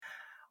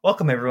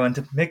Welcome everyone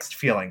to Mixed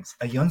Feelings,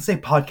 a Yonsei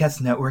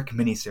Podcast Network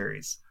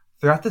miniseries.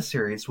 Throughout the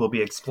series, we'll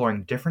be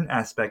exploring different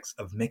aspects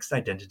of mixed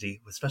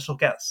identity with special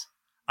guests.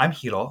 I'm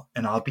Hiro,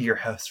 and I'll be your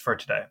host for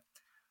today.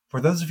 For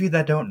those of you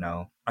that don't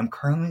know, I'm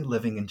currently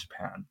living in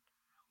Japan.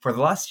 For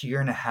the last year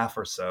and a half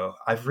or so,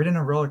 I've ridden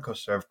a roller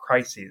coaster of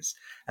crises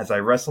as I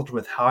wrestled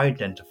with how I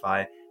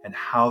identify and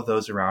how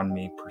those around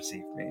me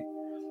perceive me.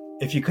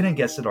 If you couldn't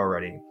guess it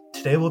already,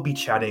 today we'll be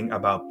chatting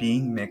about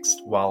being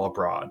mixed while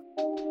abroad.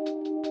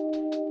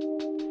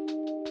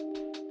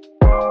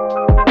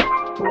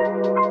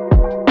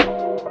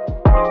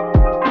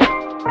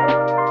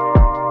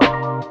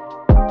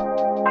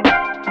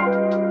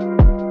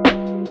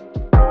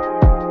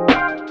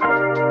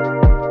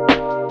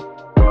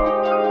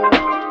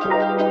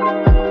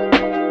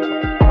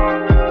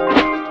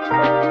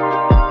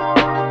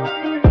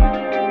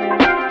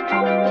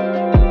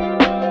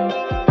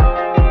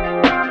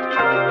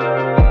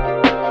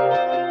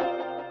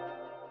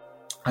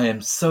 I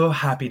am so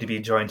happy to be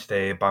joined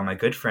today by my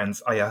good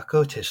friends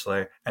Ayako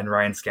Tischler and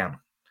Ryan Scanlon.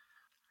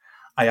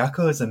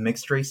 Ayako is a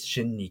mixed-race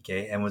Shin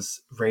Nikkei and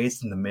was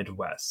raised in the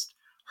Midwest.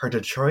 Her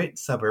Detroit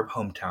suburb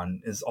hometown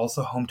is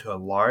also home to a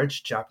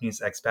large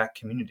Japanese expat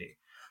community,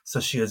 so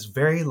she is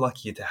very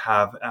lucky to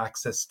have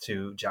access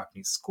to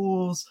Japanese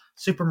schools,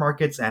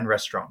 supermarkets, and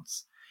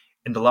restaurants.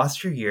 In the last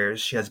few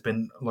years, she has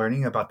been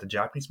learning about the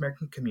Japanese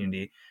American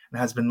community and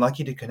has been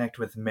lucky to connect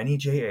with many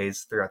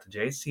JAs throughout the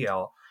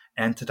JCL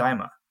and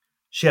Tadaima.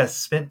 She has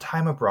spent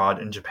time abroad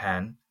in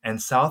Japan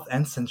and South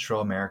and Central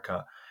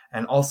America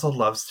and also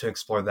loves to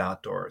explore the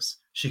outdoors.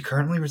 She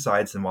currently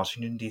resides in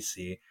Washington,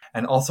 D.C.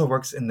 and also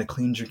works in the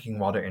clean drinking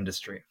water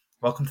industry.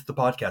 Welcome to the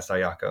podcast,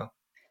 Ayako.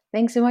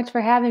 Thanks so much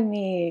for having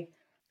me.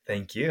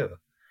 Thank you.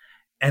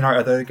 And our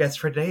other guest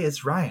for today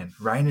is Ryan.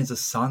 Ryan is a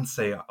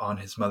Sansei on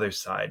his mother's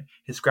side.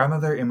 His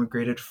grandmother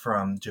immigrated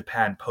from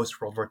Japan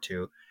post-World War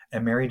II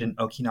and married an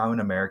Okinawan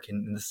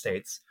American in the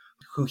States,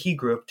 who he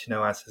grew up to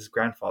know as his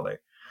grandfather.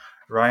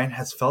 Ryan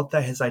has felt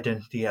that his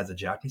identity as a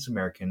Japanese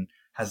American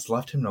has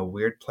left him in a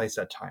weird place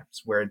at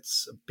times, where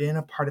it's been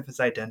a part of his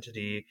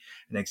identity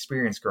and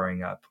experience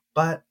growing up,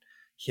 but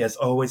he has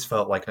always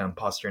felt like an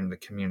imposter in the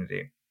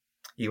community,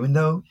 even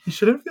though he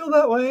shouldn't feel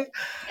that way.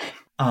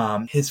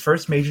 His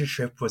first major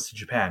trip was to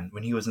Japan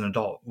when he was an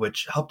adult,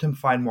 which helped him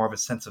find more of a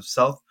sense of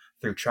self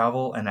through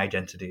travel and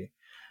identity.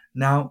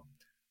 Now,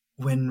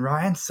 when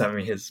Ryan sent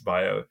me his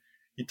bio,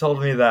 he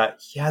told me that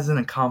he hasn't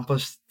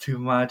accomplished too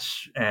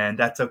much, and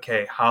that's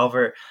okay.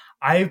 However,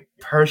 I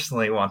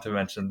personally want to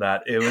mention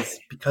that it was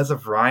because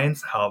of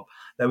Ryan's help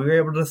that we were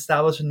able to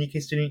establish a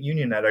Nikkei Student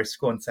Union at our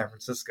school in San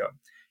Francisco.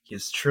 He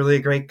is truly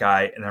a great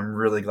guy, and I'm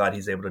really glad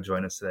he's able to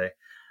join us today.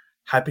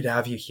 Happy to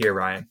have you here,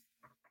 Ryan.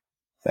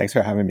 Thanks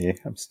for having me.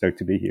 I'm stoked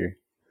to be here.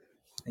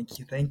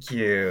 Thank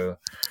you.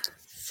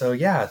 So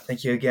yeah,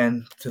 thank you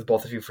again to the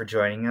both of you for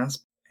joining us,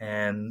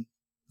 and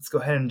let's go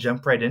ahead and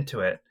jump right into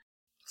it.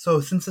 So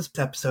since this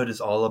episode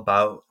is all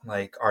about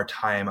like our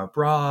time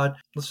abroad,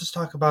 let's just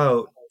talk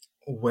about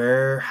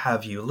where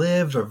have you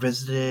lived or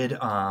visited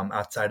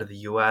outside of the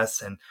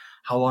US, and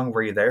how long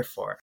were you there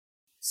for?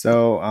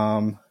 So,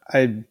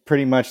 I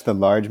pretty much the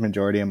large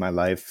majority of my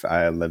life,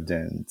 I lived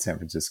in San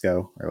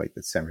Francisco, or like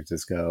the San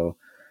Francisco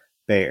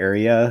Bay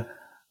Area.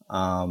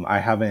 I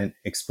haven't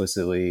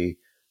explicitly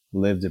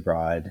lived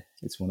abroad.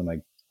 It's one of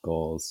my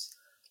goals.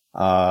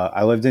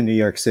 I lived in New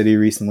York City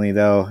recently,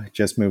 though.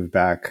 Just moved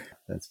back.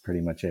 That's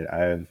pretty much it.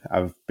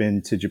 I've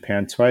been to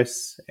Japan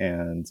twice,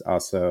 and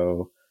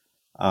also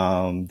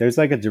there's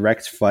like a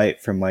direct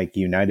flight from like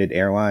United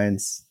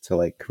Airlines to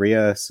like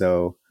Korea.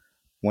 So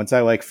once I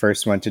like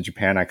first went to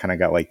Japan, I kind of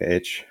got like the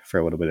itch for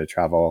a little bit of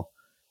travel,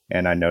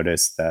 and I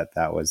noticed that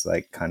that was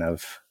like kind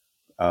of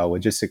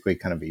logistically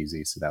kind of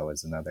easy. So that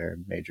was another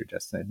major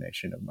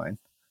destination of mine.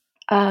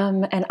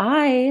 And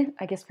I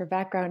guess for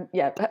background,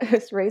 yeah, I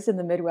was raised in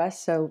the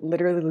Midwest, so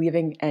literally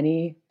leaving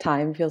any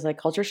time feels like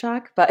culture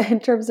shock. But in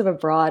terms of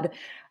abroad,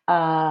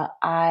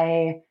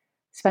 I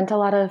spent a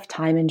lot of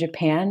time in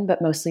Japan,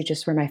 but mostly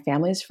just where my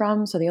family's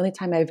from. So the only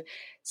time I've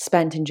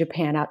spent in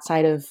Japan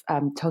outside of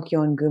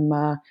Tokyo and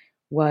Gunma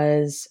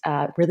was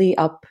really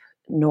up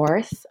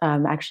north,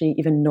 actually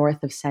even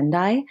north of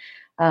Sendai.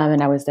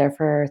 And I was there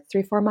for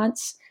 3-4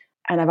 months.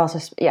 And I've also,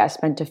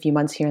 spent a few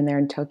months here and there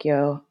in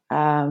Tokyo.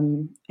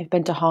 I've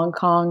been to Hong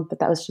Kong, but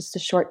that was just a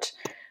short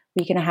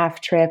week and a half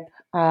trip.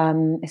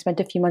 I spent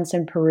a few months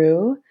in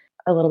Peru,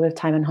 a little bit of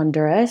time in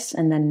Honduras,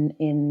 and then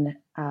in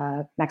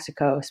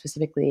Mexico,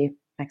 specifically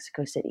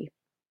Mexico City.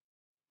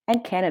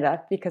 And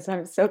Canada, because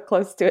I'm so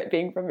close to it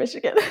being from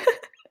Michigan.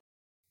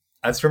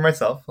 As for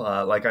myself,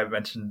 like I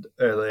mentioned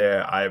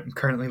earlier, I'm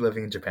currently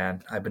living in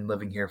Japan. I've been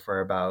living here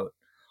for about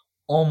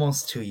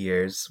almost 2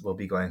 years. We'll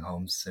be going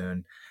home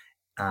soon.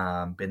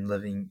 Been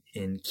living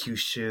in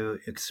Kyushu,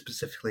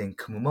 specifically in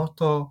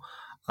Kumamoto,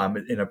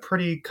 in a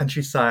pretty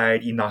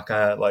countryside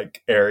Inaka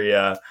like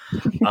area.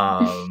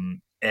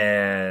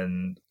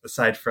 And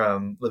aside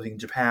from living in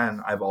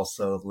Japan, I've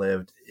also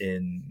lived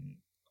in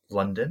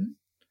London,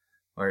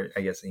 or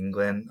I guess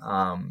England,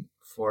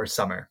 for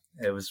summer.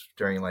 It was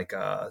during like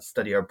a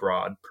study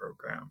abroad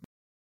program.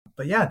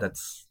 But yeah,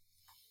 that's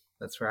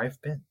where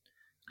I've been.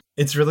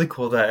 It's really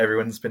cool that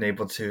everyone's been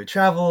able to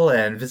travel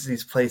and visit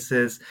these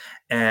places.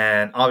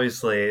 And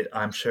obviously,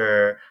 I'm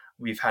sure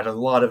we've had a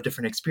lot of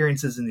different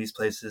experiences in these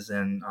places.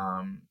 And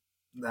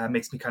that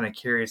makes me kind of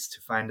curious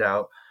to find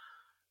out,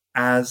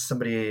 as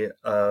somebody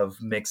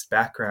of mixed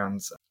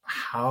backgrounds,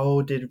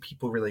 how did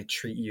people really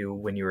treat you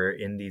when you were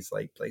in these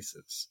like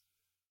places?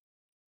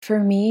 For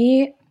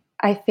me,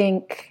 I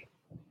think,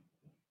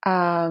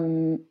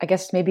 I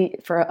guess maybe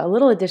for a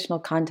little additional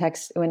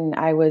context, when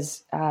I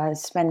was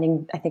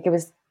spending, I think it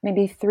was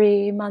maybe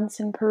 3 months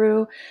in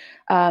Peru,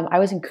 I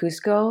was in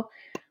Cusco,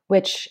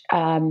 which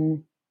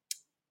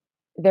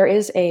there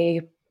is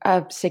a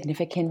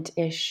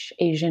significant-ish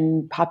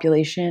Asian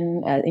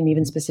population, and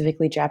even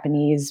specifically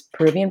Japanese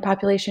Peruvian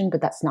population,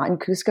 but that's not in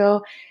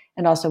Cusco.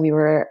 And also, we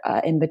were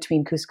in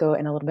between Cusco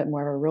and a little bit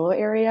more of a rural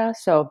area.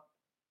 So,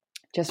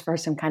 just for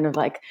some kind of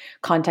like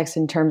context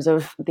in terms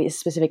of the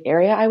specific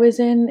area I was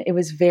in, it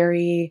was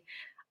very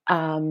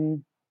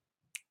um,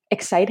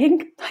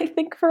 exciting, I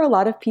think, for a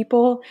lot of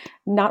people,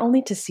 not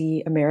only to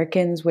see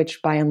Americans,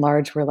 which by and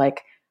large were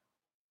like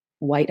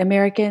white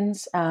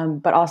Americans,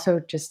 but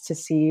also just to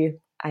see,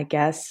 I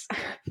guess,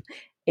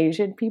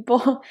 Asian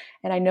people.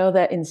 And I know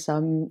that in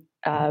some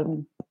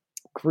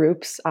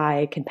groups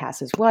I can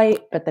pass as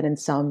white, but then in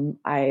some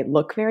I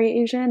look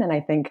very Asian. And I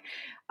think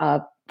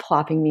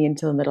plopping me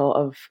into the middle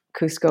of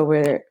Cusco,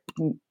 where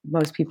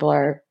most people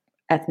are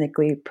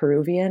ethnically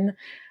Peruvian,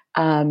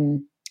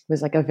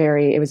 was like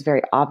it was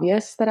very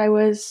obvious that I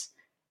was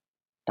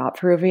not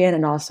Peruvian,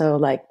 and also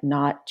like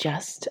not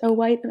just a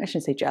white, I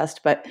shouldn't say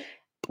just, but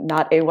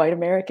not a white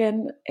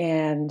American.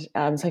 And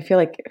so I feel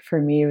like for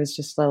me, it was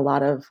just a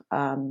lot of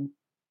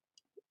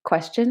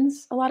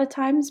questions a lot of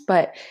times,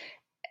 but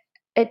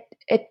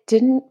it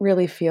didn't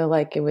really feel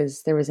like there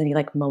was any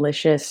like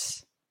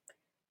malicious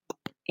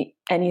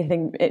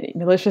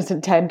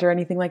intent or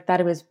anything like that.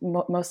 It was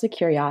mostly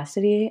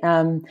curiosity,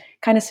 kind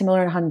of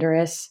similar in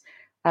Honduras.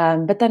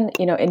 But then,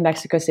 in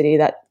Mexico City,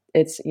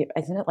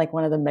 isn't it like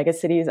one of the mega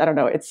cities? I don't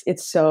know.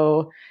 It's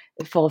so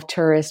full of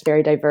tourists,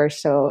 very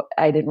diverse. So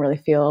I didn't really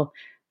feel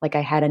like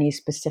I had any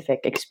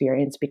specific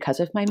experience because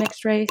of my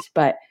mixed race,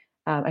 but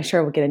I'm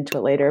sure we'll get into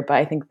it later. But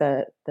I think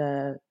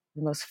the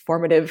most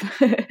formative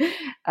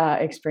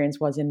experience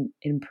was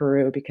in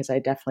Peru, because I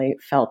definitely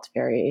felt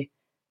very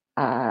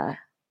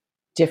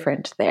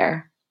different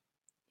there.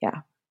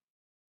 Yeah.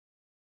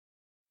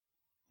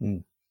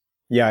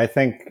 Yeah, I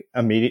think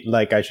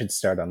like I should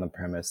start on the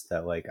premise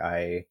that like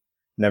I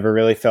never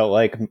really felt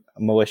like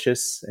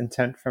malicious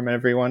intent from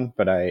everyone,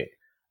 but I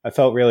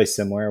felt really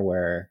similar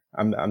where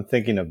I'm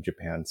thinking of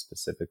Japan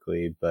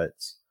specifically, but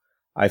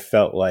I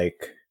felt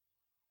like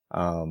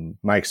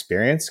my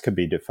experience could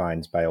be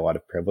defined by a lot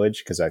of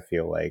privilege, because I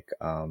feel like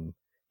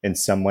in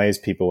some ways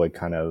people would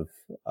kind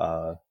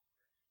of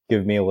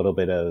give me a little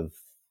bit of,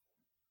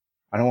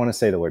 I don't want to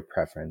say the word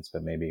preference,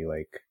 but maybe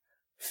like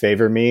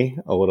favor me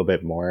a little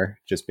bit more,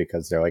 just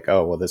because they're like,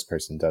 oh, well, this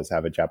person does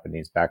have a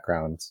Japanese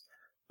background,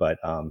 but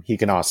he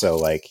can also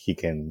like, he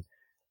can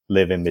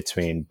live in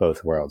between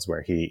both worlds,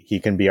 where he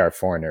can be our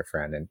foreigner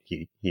friend, and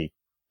he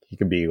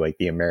can be like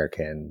the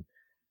American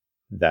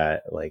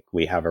that like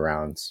we have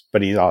around,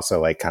 but he's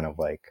also like kind of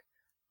like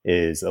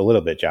is a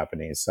little bit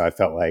Japanese. So I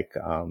felt like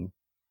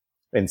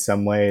in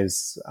some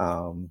ways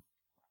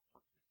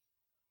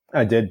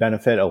I did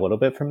benefit a little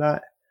bit from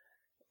that.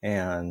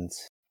 And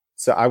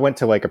so I went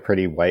to like a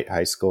pretty white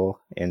high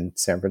school in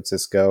San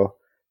Francisco,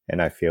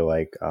 and I feel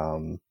like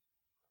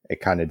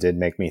it kind of did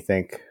make me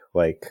think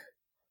like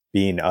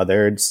being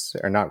othered,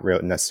 or not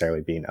really necessarily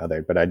being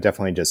othered, but I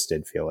definitely just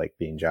did feel like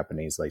being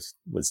Japanese like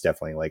was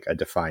definitely like a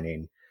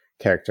defining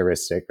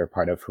characteristic or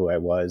part of who I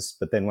was.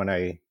 But then when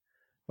I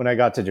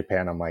got to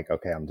Japan, I'm like,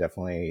 okay,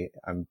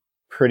 I'm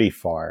pretty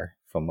far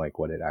from like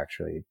what it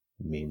actually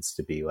means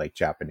to be like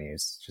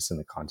Japanese, just in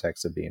the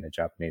context of being a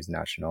Japanese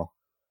national.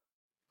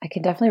 I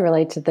can definitely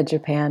relate to the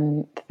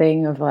Japan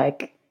thing of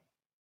like,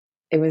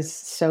 it was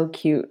so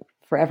cute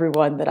for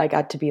everyone that I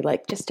got to be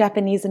like just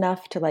Japanese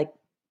enough to like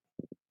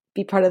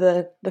be part of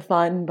the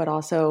fun, but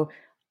also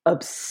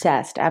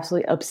obsessed,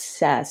 absolutely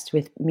obsessed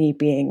with me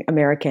being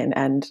American,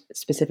 and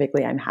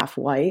specifically I'm half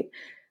white.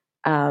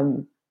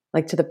 Um,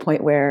 like to the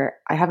point where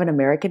I have an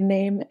American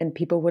name and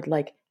people would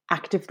like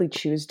actively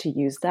choose to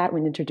use that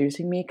when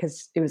introducing me,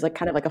 because it was like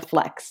kind of like a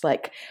flex,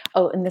 like,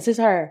 oh, and this is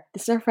our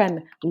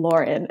friend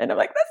Lauren, and I'm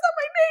like, that's not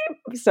my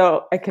name.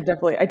 So I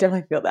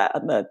definitely feel that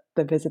on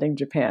the visiting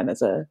Japan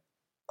as a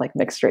like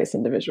mixed race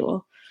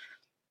individual.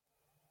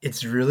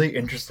 It's really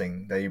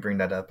interesting that you bring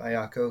that up,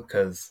 Ayako,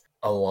 because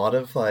a lot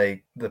of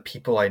like the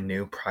people I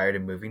knew prior to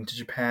moving to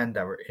Japan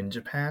that were in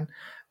Japan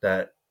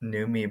that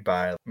knew me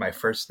by my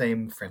first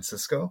name,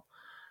 Francisco,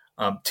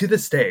 to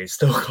this day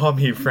still call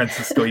me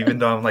Francisco, even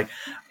though I'm like,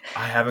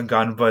 I haven't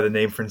gone by the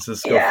name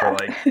Francisco for Yeah.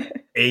 like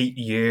 8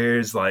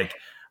 years. Like,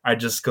 I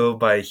just go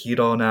by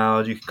Hiro now.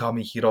 You can call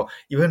me Hiro.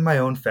 Even my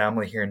own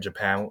family here in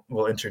Japan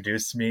will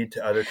introduce me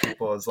to other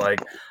people as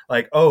like,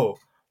 oh,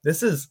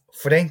 this is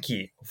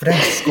Frankie,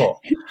 Francisco.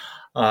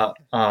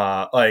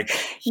 Like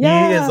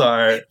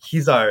Yeah.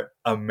 he's our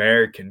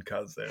American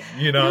cousin,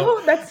 you know.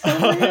 No, that's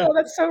so real.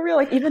 That's so real.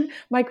 Like even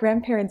my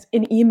grandparents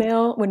in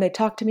email when they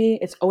talk to me,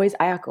 it's always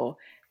Ayako.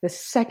 The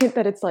second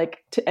that it's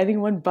like to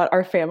anyone but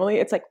our family,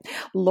 it's like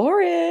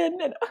Lauren.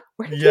 And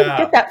where did you even get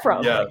Yeah, that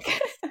from? yes,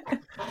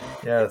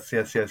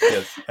 Like,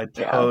 yes. I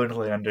yeah.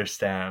 totally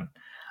understand.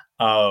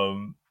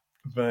 Um,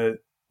 but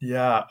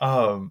yeah,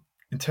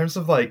 in terms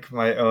of like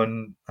my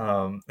own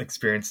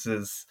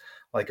experiences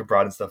like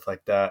abroad and stuff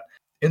like that,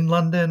 in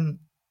London,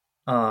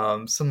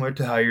 similar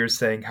to how you're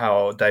saying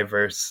how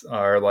diverse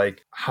are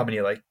like how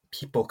many like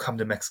people come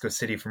to Mexico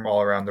City from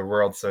all around the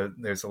world, so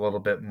there's a little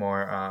bit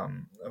more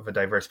of a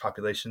diverse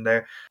population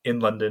there. In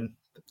London,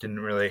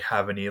 didn't really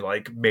have any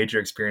like major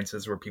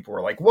experiences where people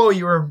were like, "Whoa,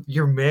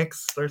 you're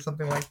mixed" or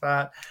something like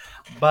that.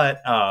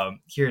 But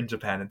here in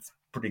Japan, it's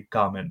pretty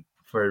common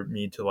for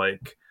me to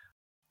like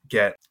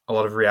get a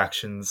lot of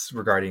reactions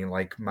regarding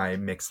like my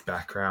mixed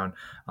background.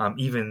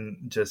 Even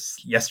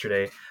just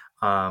yesterday,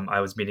 I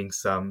was meeting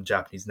some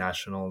Japanese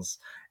nationals,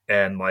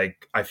 and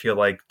like I feel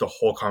like the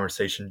whole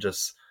conversation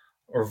just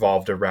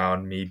revolved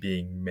around me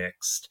being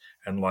mixed,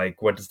 and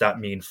like what does that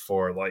mean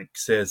for like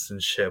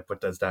citizenship?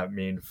 What does that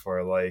mean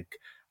for like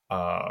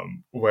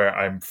where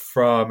I'm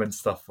from and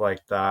stuff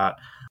like that?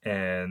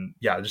 And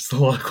yeah, just a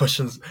lot of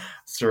questions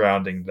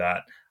surrounding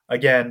that.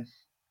 Again,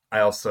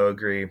 I also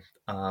agree.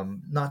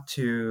 Not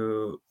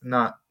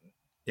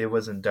it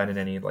wasn't done in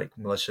any like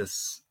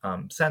malicious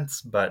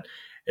sense, but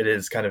it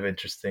is kind of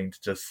interesting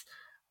to just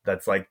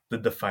that's like the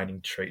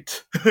defining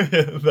trait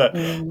that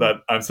Mm. that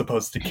I'm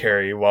supposed to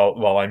carry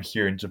while I'm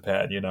here in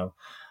Japan. You know,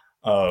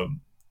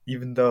 um,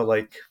 even though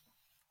like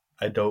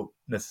I don't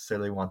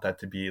necessarily want that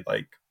to be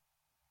like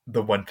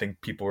the one thing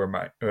people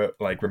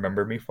like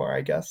remember me for.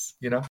 I guess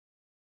you know.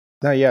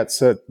 No, yeah,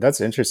 so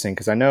that's interesting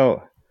because I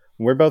know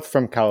we're both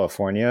from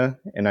California,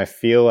 and I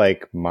feel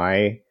like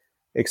my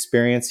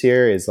experience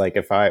here is like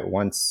if I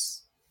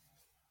once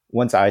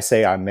I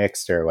say I'm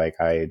mixed or like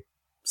I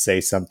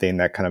say something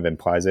that kind of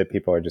implies it,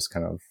 people are just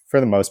kind of for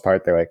the most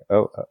part they're like,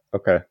 oh,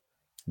 okay, and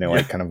it Yeah.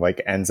 like kind of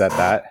like ends at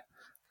that.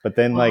 But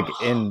then like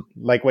in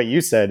like what you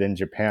said in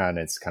Japan,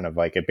 it's kind of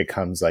like it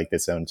becomes like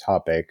its own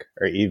topic.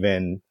 Or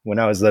even when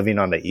I was living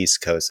on the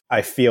East Coast,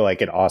 I feel like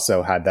it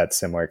also had that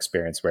similar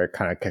experience where it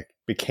kind of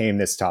became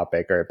this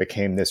topic or it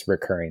became this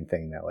recurring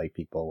thing that like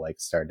people like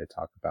started to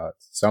talk about.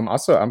 So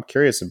I'm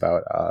curious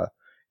about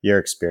your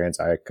experience,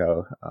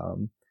 Aiko,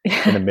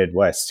 in the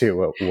Midwest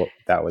too. What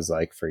that was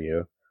like for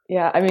you.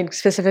 Yeah, I mean,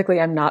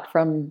 specifically, I'm not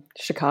from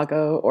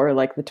Chicago or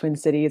like the Twin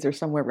Cities or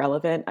somewhere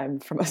relevant.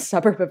 I'm from a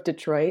suburb of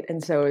Detroit,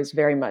 and so it's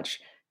very much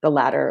the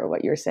latter,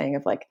 what you're saying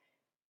of like,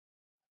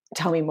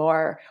 tell me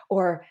more,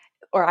 or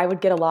I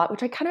would get a lot,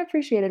 which I kind of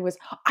appreciated, was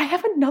I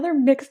have another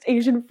mixed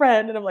Asian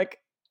friend, and I'm like,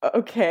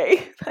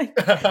 okay, like,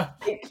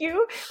 thank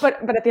you,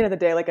 but at the end of the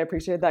day, like I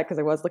appreciated that because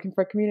I was looking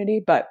for a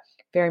community, but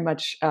very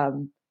much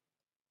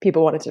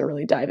people wanted to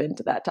really dive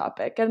into that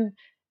topic,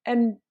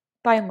 and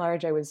by and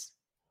large, I was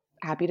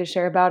happy to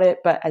share about it.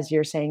 But as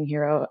you're saying,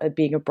 Hero,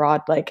 being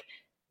abroad, like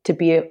to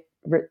be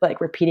like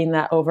repeating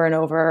that over and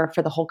over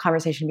for the whole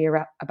conversation to be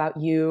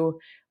about you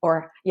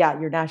or yeah,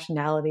 your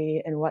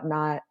nationality and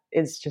whatnot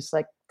is just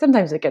like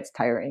sometimes it gets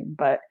tiring.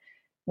 But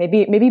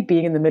maybe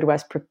being in the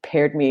Midwest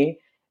prepared me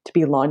to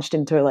be launched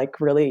into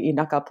like really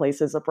inaka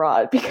places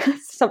abroad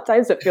because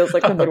sometimes it feels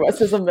like the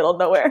Midwest is the middle of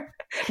nowhere.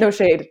 No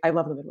shade, I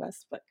love the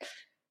Midwest, but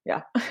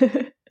yeah.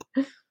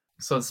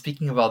 So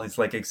speaking of all these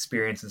like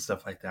experience and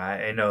stuff like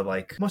that, I know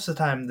like most of the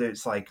time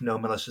there's like no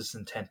malicious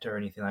intent or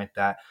anything like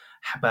that.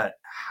 But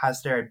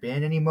has there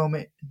been any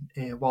moment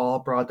while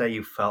abroad that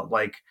you felt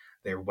like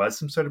there was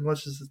some sort of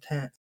malicious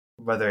intent,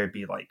 whether it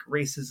be like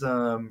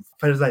racism,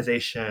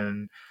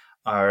 fetishization,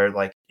 or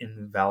like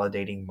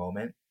invalidating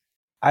moment?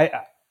 I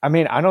I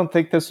mean, I don't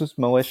think this was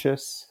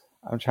malicious.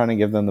 I'm trying to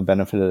give them the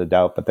benefit of the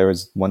doubt, but there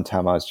was one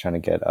time I was trying to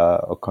get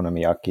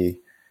okonomiyaki.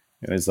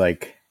 It was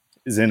like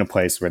it was in a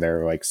place where there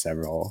were like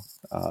several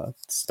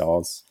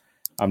stalls.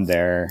 I'm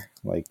there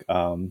like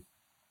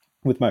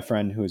with my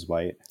friend who's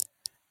white,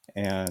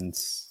 and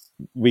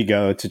we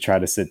go to try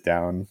to sit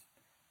down.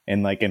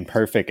 And like in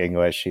perfect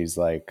English, he's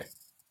like,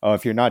 "Oh,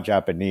 if you're not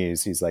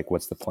Japanese," he's like,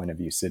 "What's the point of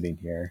you sitting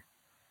here?"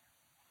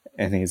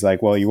 And he's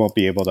like, "Well, you won't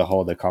be able to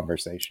hold a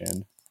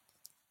conversation."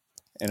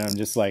 And I'm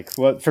just like,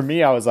 well, for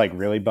me, I was like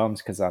really bummed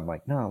because I'm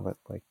like, no, but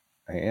like,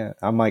 I am.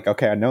 I'm like,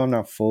 okay, I know I'm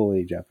not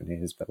fully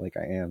Japanese, but like,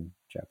 I am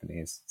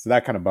Japanese. So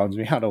that kind of bums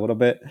me out a little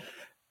bit.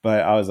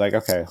 But I was like,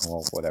 okay,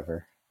 well,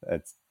 whatever.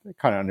 It's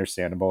kind of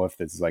understandable if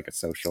this is like a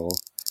social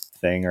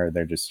thing or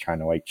they're just trying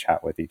to like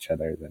chat with each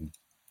other. Then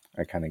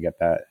I kind of get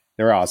that.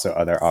 There are also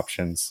other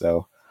options.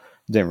 So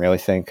didn't really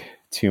think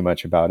too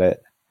much about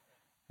it.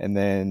 And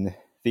then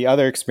the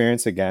other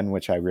experience again,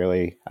 which I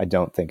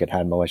don't think it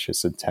had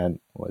malicious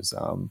intent, was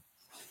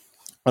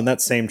on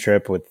that same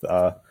trip with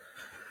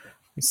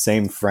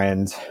same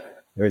friend.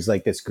 There was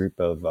like this group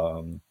of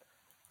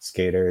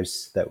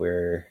skaters that we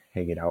are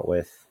hanging out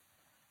with,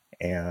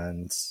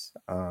 and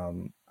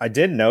I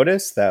did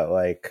notice that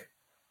like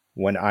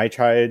when I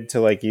tried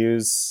to like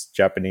use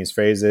Japanese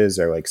phrases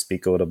or like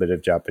speak a little bit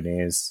of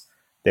Japanese,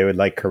 they would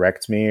like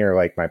correct me or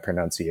like my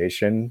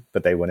pronunciation,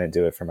 but they wouldn't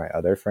do it for my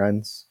other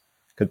friends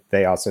because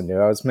they also knew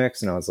I was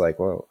mixed. And I was like,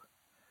 whoa,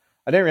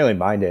 I didn't really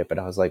mind it, but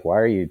I was like, why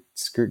are you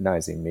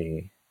scrutinizing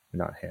me,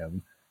 not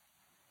him?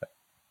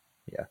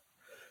 Yeah.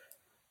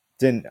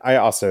 Didn't I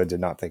also did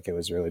not think it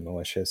was really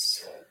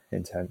malicious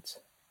intent,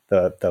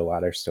 the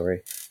latter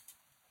story.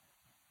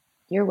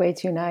 You're way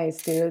too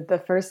nice, dude. The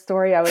first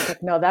story, I was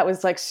like, no, that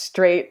was like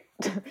straight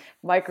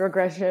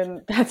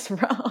microaggression. That's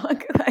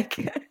wrong.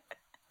 Like,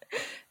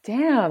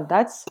 damn,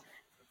 that's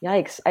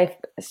yikes. I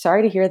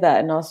sorry to hear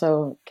that, and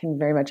also can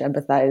very much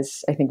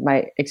empathize. I think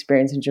my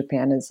experience in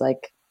Japan is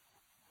like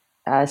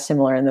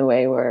similar in the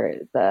way where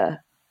the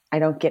I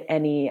don't get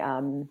any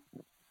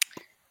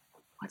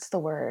what's the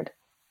word?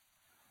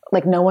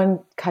 Like no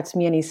one cuts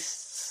me any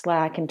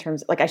slack in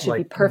terms of, like I should be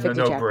Like no, perfect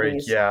at no break.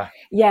 Japanese. Yeah.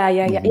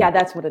 Yeah,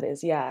 that's what it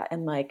is. Yeah,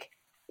 and like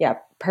yeah,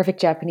 perfect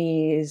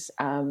Japanese.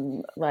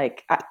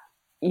 Like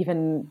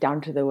even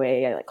down to the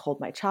way I like hold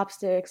my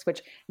chopsticks,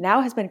 which now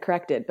has been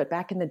corrected, but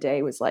back in the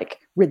day was like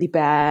really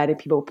bad, and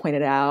people would point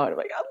it out. I'm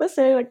like, oh,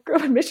 listen, like grew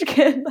up in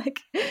Michigan, like,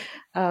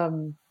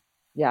 um,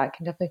 yeah, I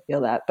can definitely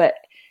feel that. But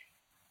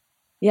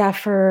yeah,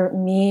 for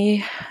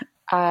me,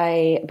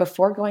 I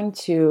before going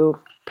to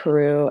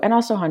Peru and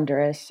also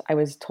Honduras, I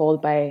was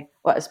told by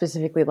well,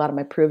 specifically a lot of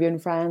my Peruvian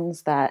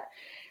friends that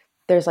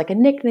there's like a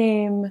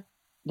nickname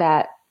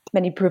that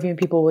many Peruvian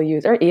people will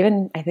use, or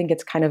even I think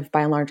it's kind of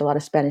by and large a lot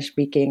of Spanish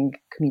speaking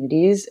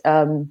communities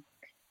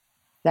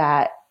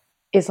that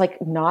is like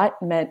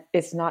not meant.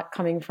 It's not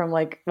coming from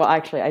like. Well,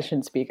 actually, I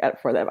shouldn't speak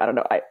for them. I don't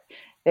know.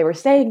 They were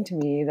saying to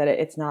me that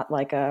it's not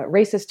like a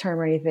racist term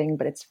or anything,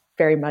 but it's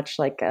very much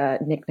like a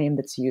nickname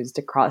that's used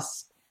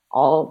across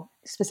all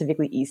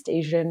specifically East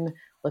Asian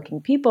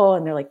looking people.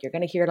 And they're like, you're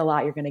going to hear it a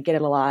lot. You're going to get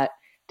it a lot.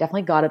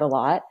 Definitely got it a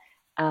lot.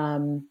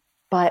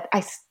 But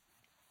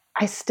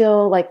I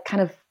still like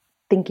kind of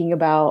thinking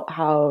about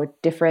how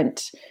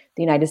different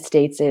the United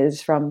States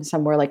is from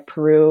somewhere like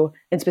Peru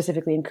and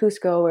specifically in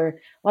Cusco, where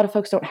a lot of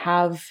folks don't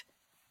have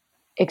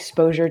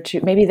exposure to,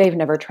 maybe they've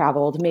never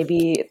traveled,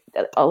 maybe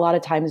a lot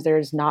of times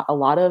there's not a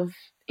lot of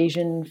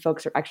Asian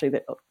folks, or actually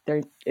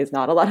there is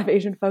not a lot of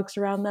Asian folks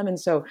around them. And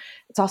so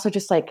it's also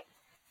just like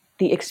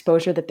the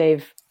exposure that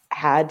they've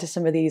had to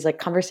some of these like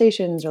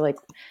conversations, or like,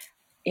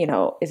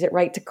 is it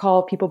right to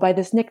call people by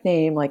this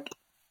nickname? Like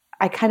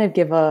I kind of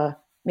give a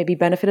maybe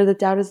benefit of the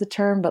doubt is the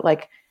term, but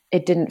like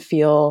it didn't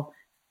feel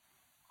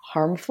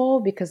harmful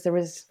because there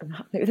was,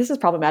 this is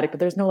problematic, but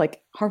there's no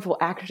like harmful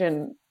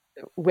action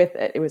with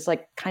it. It was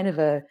like kind of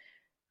a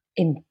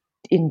in,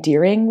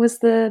 endearing was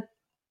the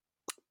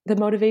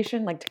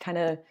motivation, like to kind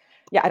of,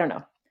 yeah, I don't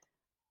know.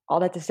 All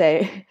that to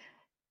say,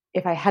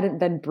 if I hadn't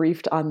been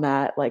briefed on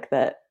that, like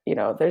that,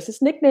 there's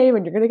this nickname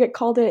and you're going to get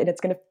called it and it's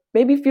going to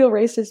maybe feel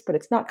racist, but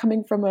it's not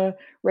coming from a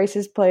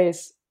racist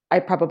place, I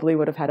probably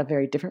would have had a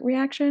very different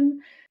reaction.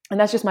 And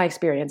that's just my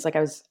experience. Like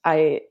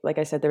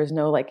I said, there was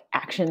no like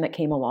action that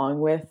came along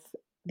with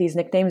these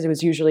nicknames. It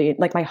was usually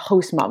like my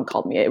host mom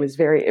called me. It was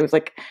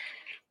like,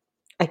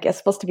 I guess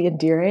supposed to be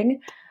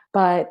endearing.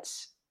 But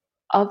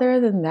other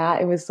than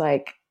that, it was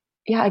like,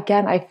 yeah,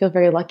 again, I feel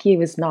very lucky. It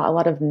was not a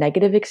lot of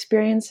negative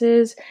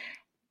experiences.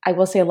 I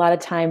will say a lot of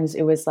times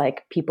it was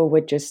like people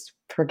would just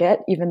forget,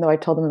 even though I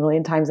told them a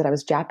million times that I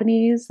was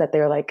Japanese, that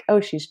they're like, oh,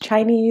 she's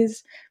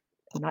Chinese.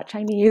 I'm not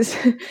Chinese.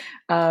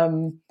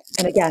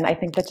 And again, I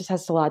think that just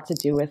has a lot to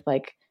do with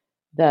like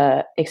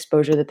the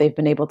exposure that they've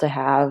been able to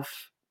have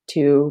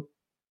to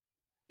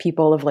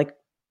people of like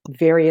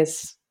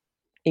various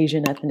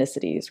Asian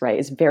ethnicities, right?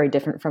 Is very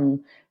different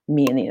from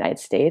me in the United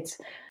States.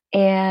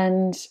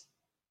 And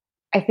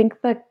I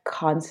think the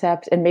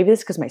concept, and maybe this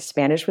is because my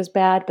Spanish was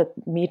bad, but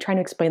me trying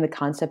to explain the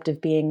concept of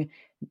being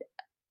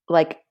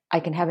like, I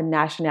can have a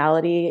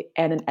nationality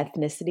and an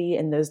ethnicity,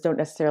 and those don't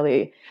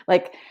necessarily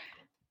like,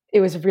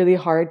 it was really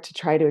hard to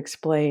try to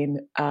explain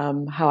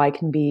how I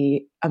can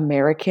be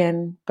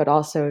American, but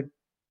also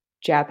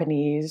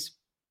Japanese,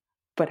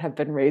 but have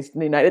been raised in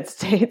the United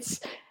States.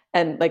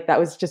 And like that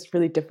was just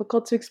really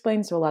difficult to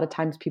explain. So a lot of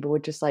times people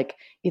would just like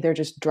either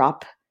just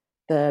drop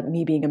the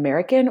me being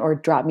American or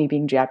drop me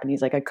being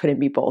Japanese. Like I couldn't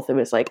be both. It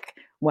was like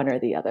one or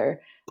the other.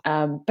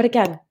 But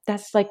again,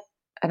 that's like,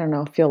 I don't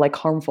know, feel like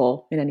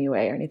harmful in any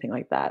way or anything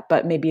like that,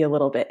 but maybe a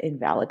little bit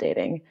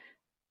invalidating.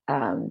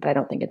 But I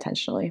don't think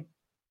intentionally.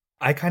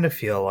 I kind of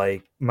feel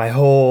like my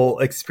whole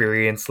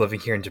experience living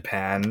here in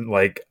Japan,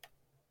 like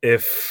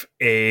if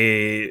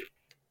a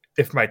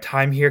if my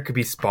time here could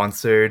be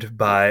sponsored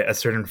by a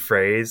certain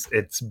phrase,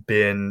 it's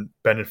been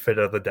benefit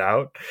of the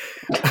doubt.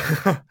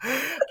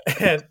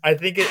 And I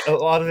think a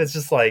lot of it's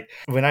just like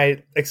when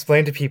I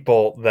explain to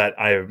people that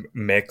I'm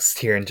mixed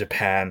here in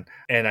Japan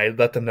and I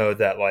let them know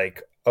that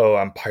like, oh,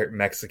 I'm part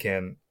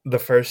Mexican, the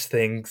first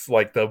things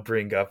like they'll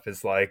bring up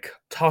is like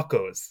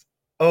tacos.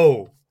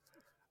 Oh,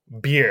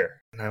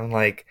 beer. And I'm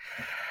like,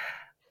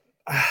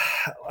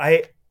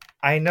 I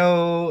I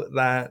know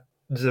that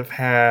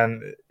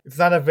Japan, it's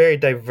not a very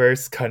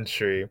diverse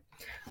country,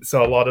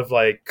 So a lot of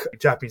like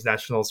Japanese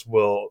nationals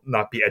will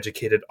not be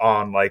educated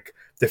on like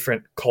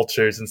different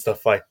cultures and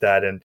stuff like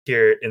that. And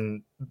here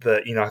in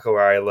the Inaka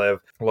where I live,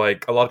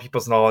 like a lot of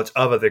people's knowledge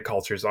of other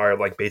cultures are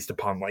like based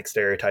upon like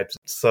stereotypes.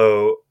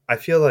 So I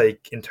feel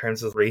like in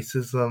terms of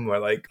racism or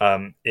like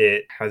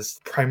it has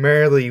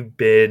primarily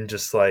been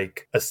just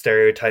like a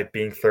stereotype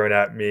being thrown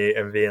at me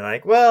and being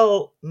like,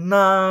 well,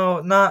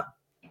 no, not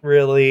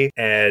really,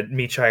 and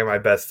me trying my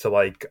best to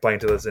like explain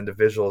to those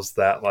individuals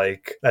that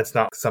like that's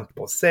not some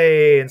people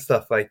say and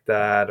stuff like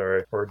that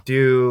or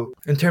do.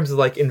 In terms of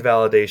like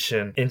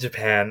invalidation in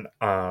Japan,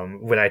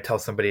 when I tell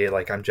somebody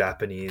like I'm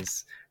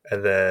Japanese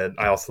and then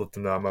I also let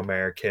them know I'm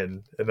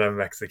American and I'm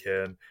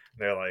Mexican, and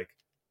they're like,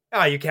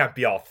 ah, you can't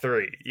be all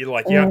three. You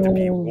have to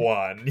be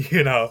one,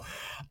 you know.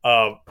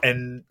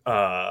 And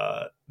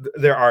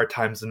there are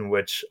times in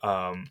which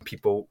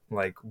people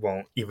like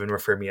won't even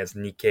refer me as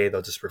Nikkei.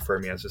 They'll just refer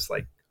me as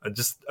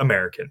just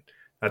American.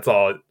 That's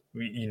all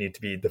you need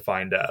to be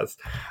defined as.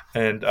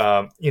 And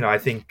I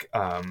think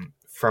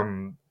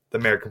from the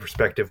American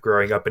perspective,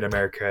 growing up in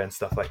America and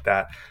stuff like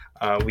that,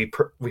 we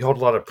hold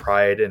a lot of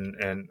pride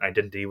and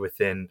identity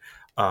within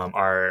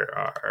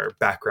our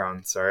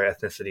backgrounds, our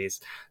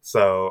ethnicities.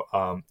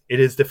 So it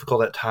is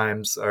difficult at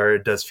times, or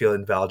it does feel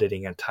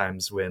invalidating at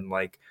times when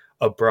like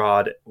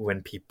abroad,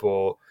 when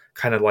people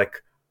kind of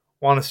like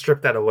want to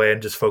strip that away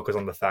and just focus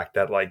on the fact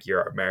that like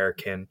you're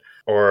American,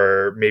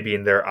 or maybe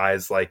in their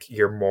eyes like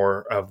you're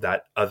more of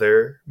that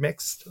other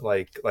mixed,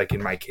 like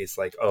in my case,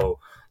 like, oh,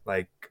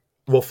 like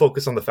we'll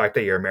focus on the fact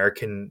that you're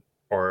American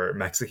or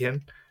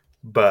Mexican,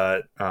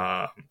 but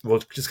we'll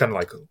just kind of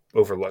like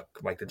overlook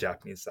like the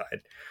Japanese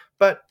side.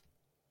 But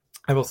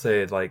I will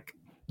say like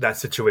that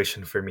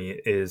situation for me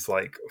is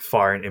like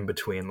far and in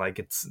between. Like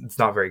it's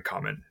not very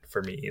common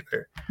for me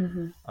either.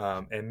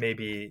 And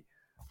maybe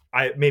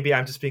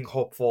I'm just being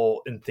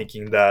hopeful in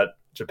thinking that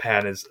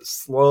Japan is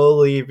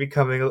slowly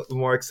becoming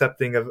more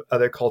accepting of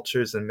other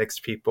cultures and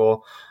mixed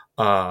people.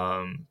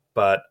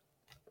 But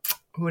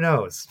who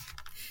knows?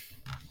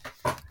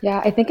 Yeah,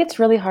 I think it's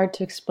really hard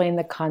to explain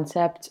the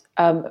concept.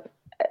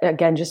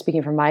 Again, just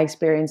speaking from my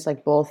experience,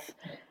 like both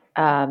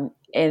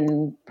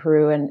in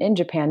Peru and in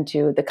Japan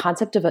too, the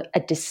concept of a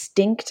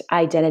distinct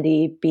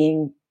identity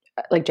being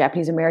like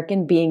Japanese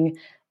American being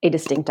a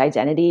distinct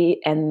identity,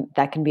 and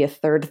that can be a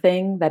third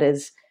thing that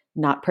is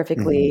not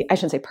perfectly, I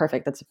shouldn't say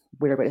perfect, that's a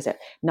weird way to say it,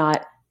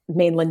 not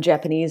mainland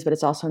Japanese, but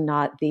it's also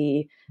not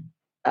the,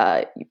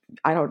 I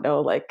don't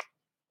know, like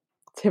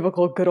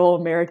typical good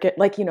old American,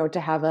 like, to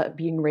have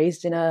being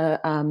raised in a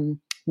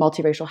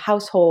multiracial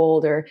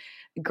household, or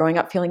growing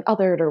up feeling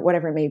othered, or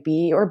whatever it may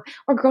be, or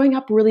growing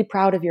up really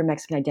proud of your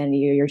Mexican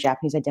identity or your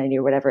Japanese identity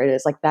or whatever it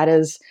is. Like that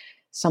is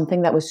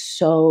something that was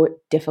so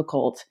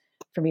difficult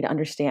for me to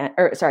understand,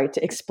 or sorry,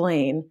 to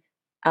explain.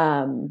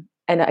 And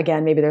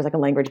again, maybe there's like a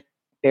language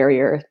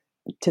barrier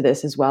to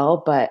this as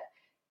well, but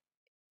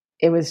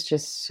it was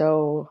just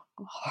so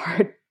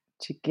hard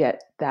to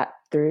get that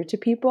through to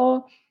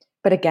people.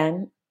 But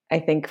again, I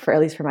think for, at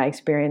least for my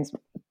experience,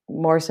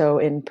 more so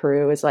in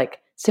Peru, is like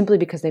simply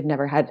because they've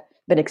never had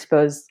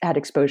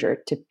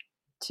exposure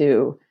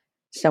to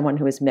someone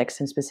who is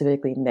mixed, and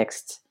specifically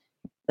mixed,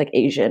 like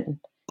Asian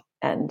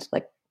and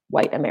like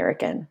white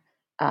American.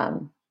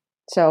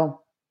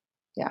 So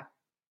yeah.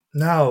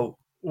 Now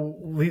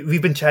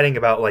we've been chatting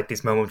about like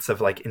these moments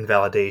of like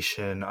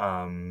invalidation,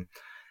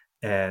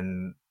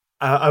 and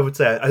I would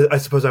say, I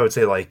suppose I would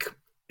say like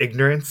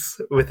ignorance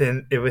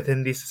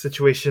within these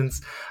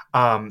situations.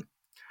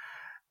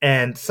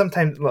 And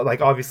sometimes,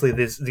 like obviously,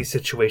 these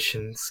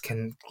situations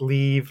can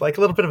leave like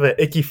a little bit of an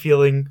icky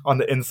feeling on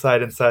the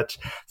inside and such.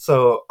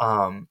 So,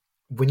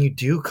 when you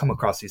do come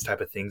across these type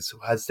of things,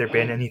 has there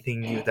been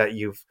anything that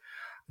you've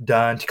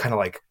done to kind of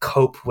like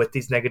cope with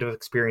these negative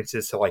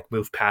experiences, to like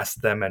move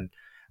past them and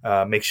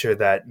make sure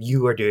that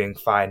you are doing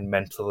fine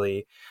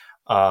mentally,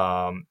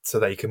 so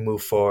that you can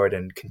move forward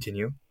and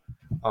continue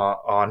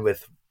on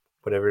with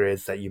whatever it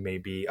is that you may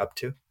be up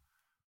to?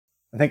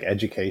 I think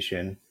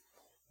education,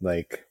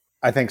 like,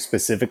 I think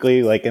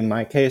specifically like in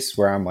my case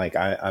where I'm like,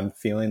 I'm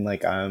feeling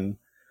like I'm,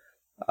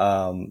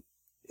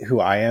 who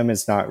I am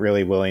is not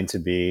really willing to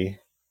be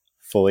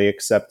fully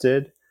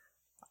accepted.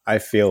 I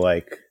feel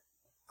like,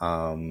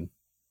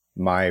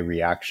 my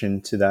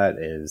reaction to that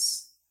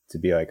is to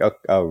be like,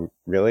 oh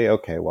really?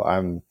 Okay. Well,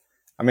 I'm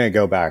going to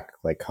go back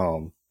like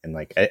home and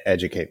like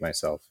educate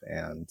myself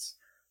and,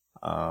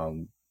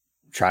 um,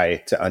 try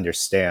to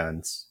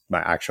understand my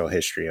actual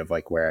history of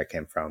like where I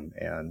came from.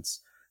 And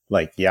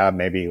like, yeah,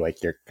 maybe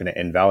like you're going to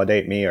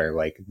invalidate me or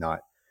like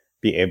not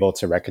be able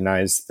to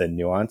recognize the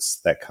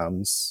nuance that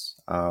comes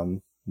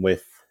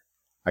with,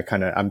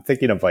 I'm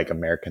thinking of like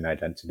American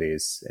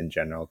identities in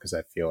general, because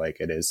I feel like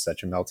it is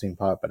such a melting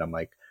pot, but I'm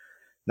like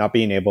not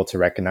being able to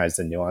recognize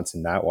the nuance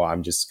in that. Well,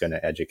 I'm just going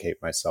to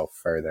educate myself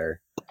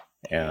further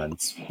and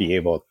be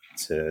able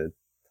to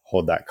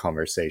hold that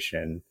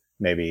conversation,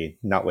 maybe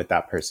not with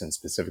that person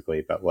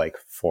specifically, but like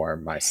for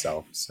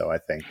myself. So I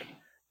think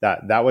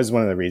that was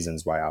one of the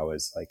reasons why I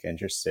was like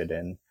interested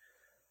in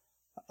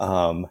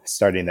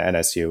starting the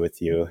NSU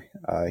with you,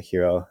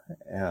 Hiro,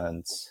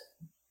 and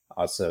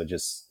also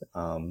just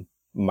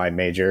my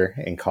major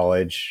in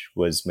college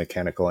was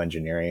mechanical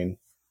engineering,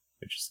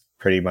 which is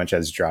pretty much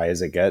as dry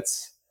as it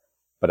gets.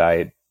 But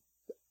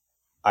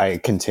I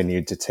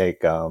continued to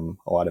take a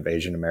lot of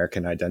Asian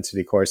American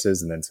identity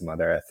courses and then some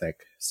other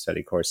ethnic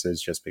study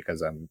courses, just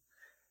because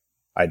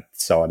I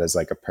saw it as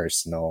like a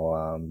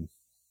personal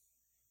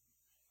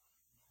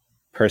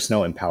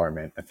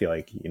empowerment. I feel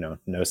like,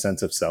 no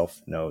sense of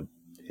self, no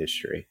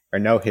history, or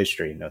no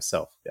history, no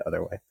self, the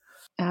other way.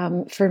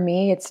 For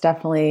me, it's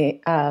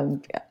definitely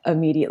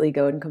immediately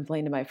go and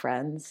complain to my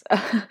friends.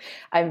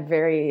 I'm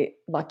very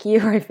lucky,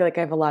 or I feel like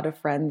I have a lot of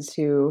friends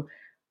who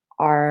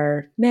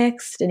are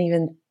mixed, and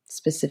even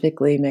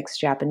specifically mixed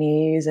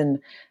Japanese, and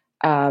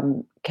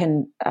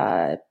can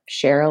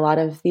share a lot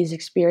of these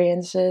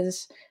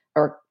experiences.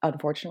 Or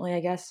unfortunately,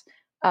 I guess.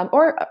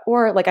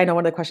 Or like I know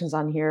one of the questions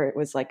on here it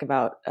was like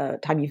about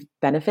time you've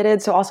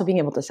benefited. So also being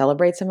able to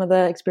celebrate some of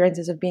the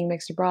experiences of being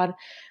mixed abroad.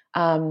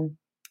 Um,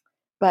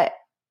 but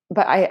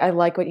I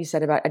like what you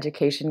said about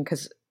education,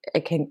 because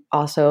it can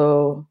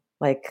also,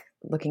 like,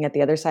 looking at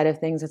the other side of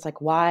things, it's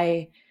like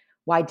why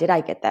did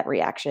I get that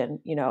reaction?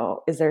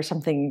 Is there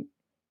something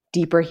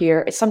deeper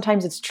here?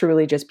 Sometimes it's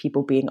truly just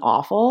people being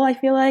awful, I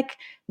feel like.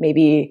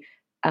 Maybe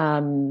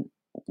um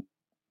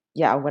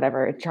yeah,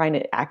 whatever, trying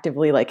to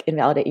actively like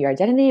invalidate your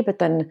identity, but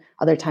then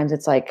other times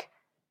it's like,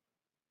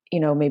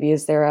 maybe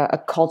is there a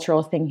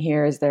cultural thing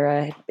here? Is there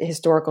a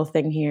historical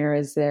thing here?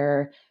 Is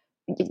there,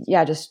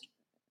 yeah, just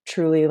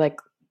truly like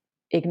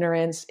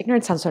ignorance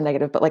sounds so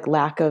negative, but like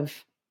lack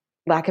of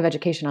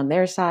education on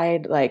their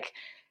side, like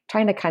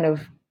trying to kind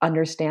of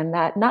understand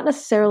that, not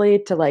necessarily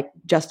to like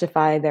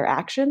justify their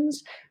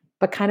actions,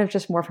 but kind of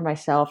just more for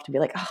myself to be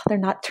like, oh, they're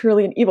not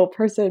truly an evil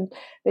person,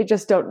 they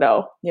just don't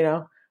know.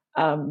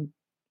 um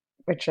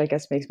which I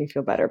guess makes me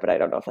feel better, but I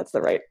don't know if that's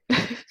the right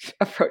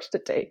approach to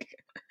take.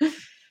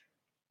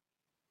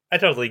 I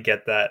totally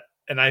get that,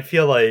 and I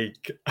feel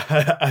like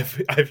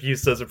I've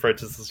used those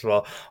approaches as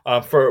well,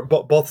 for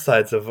both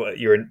sides of what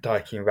you were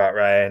talking about,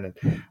 Ryan,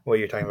 and what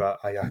you're talking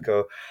about,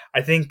 Ayako.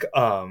 I think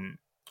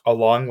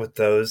along with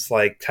those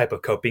like type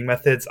of coping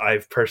methods,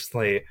 I've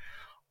personally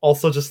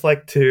also just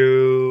like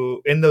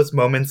to, in those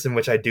moments in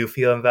which I do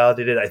feel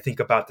invalidated, I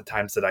think about the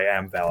times that I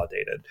am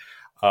validated.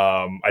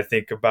 I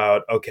think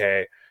about,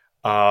 okay,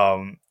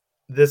 um,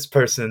 this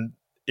person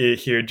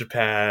here in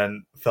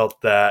Japan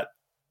felt that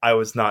I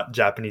was not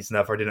Japanese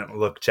enough or didn't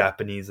look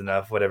Japanese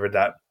enough, whatever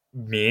that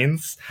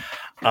means.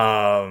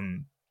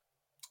 Um,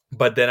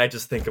 but then I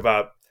just think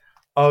about,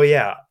 oh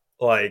yeah,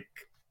 like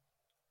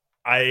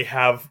I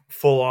have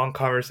full on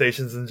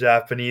conversations in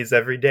Japanese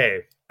every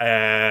day.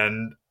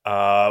 And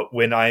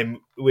when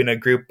I'm in a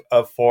group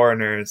of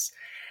foreigners,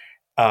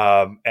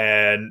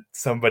 and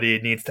somebody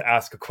needs to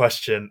ask a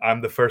question,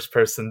 I'm the first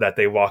person that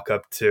they walk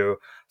up to.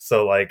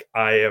 So like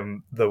I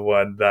am the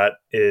one that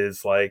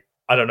is like,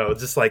 I don't know,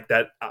 just like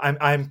that.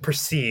 I'm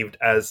perceived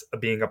as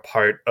being a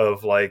part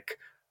of like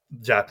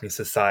Japanese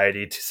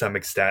society to some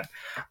extent.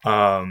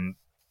 And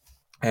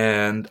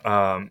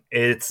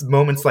it's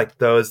moments like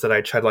those that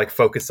I try to like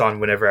focus on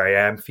whenever I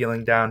am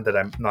feeling down, that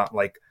I'm not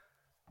like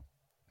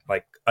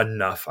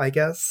enough, I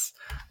guess.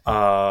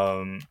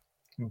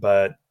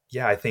 But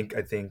yeah, I think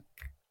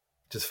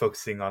just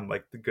focusing on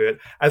like the good,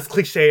 as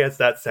cliche as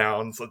that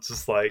sounds, it's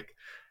just like,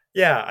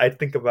 yeah, I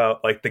think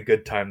about like the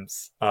good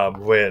times,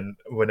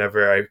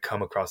 whenever I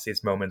come across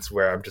these moments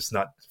where I'm just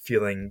not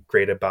feeling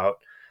great about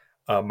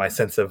my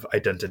sense of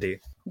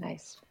identity.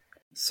 Nice.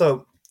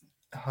 So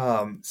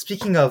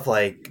speaking of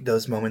like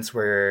those moments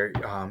where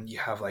you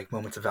have like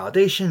moments of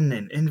validation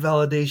and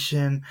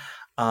invalidation,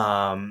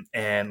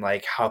 and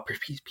like how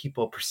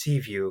people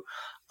perceive you,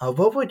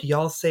 what would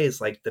y'all say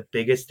is like the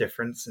biggest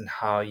difference in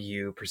how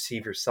you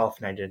perceive yourself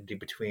and identity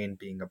between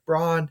being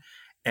abroad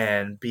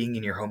and being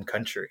in your home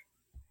country?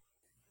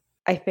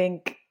 I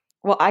think.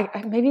 Well,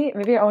 maybe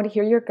I want to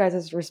hear your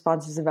guys'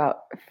 responses about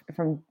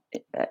from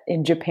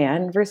in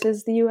Japan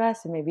versus the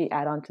U.S. and maybe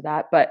add on to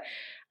that. But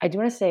I do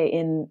want to say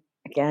in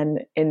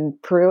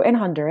Peru and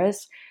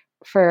Honduras,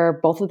 for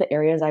both of the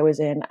areas I was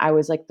in, I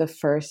was like the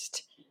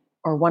first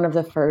or one of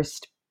the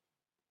first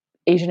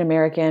Asian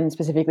American,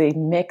 specifically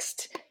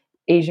mixed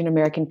Asian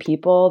American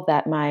people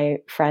that my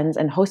friends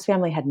and host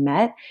family had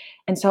met.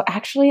 And so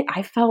actually,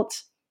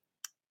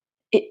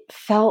 it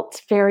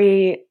felt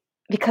very,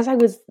 because I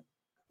was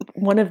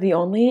one of the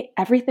only,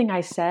 everything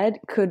I said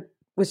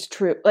was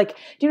true. Like, do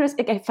you know,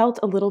 like, I felt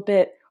a little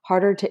bit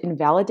harder to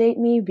invalidate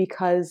me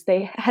because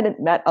they hadn't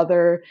met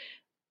other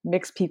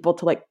mixed people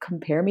to like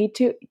compare me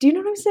to. Do you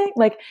know what I'm saying?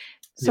 Like,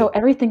 so Yeah.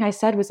 everything I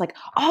said was like,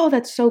 oh,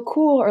 that's so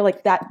cool, or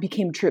like that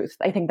became truth.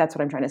 I think that's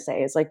what I'm trying to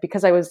say, is like,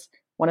 because I was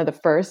one of the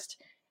first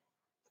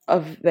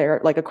of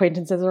their like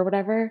acquaintances or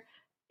whatever,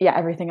 yeah,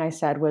 everything I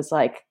said was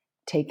like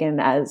taken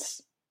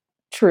as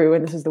true,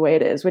 and this is the way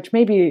it is, which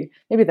maybe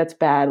that's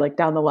bad. Like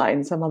down the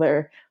line some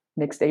other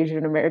mixed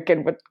Asian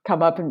American would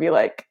come up and be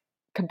like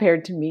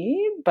compared to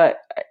me, but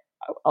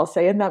I'll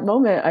say in that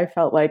moment I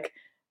felt like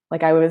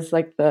I was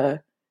like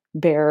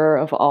bearer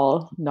of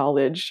all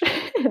knowledge,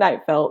 and I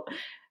felt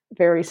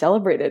very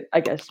celebrated.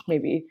 I guess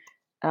maybe,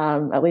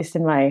 at least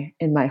in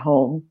my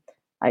home,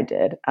 I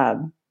did.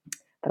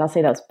 But I'll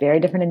say that was very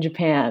different in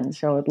Japan.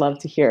 So I would love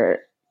to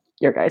hear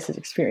your guys'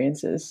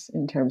 experiences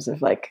in terms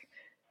of like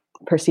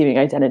perceiving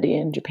identity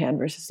in Japan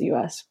versus the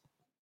US.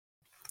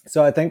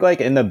 So I think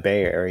like in the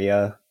Bay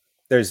Area,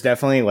 there's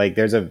definitely like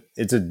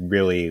it's a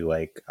really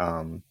like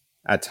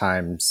at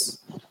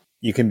times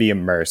you can be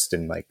immersed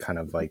in like kind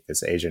of like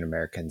this Asian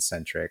American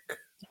centric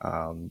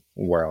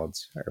world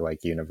or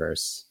like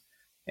universe.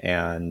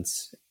 And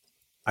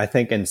I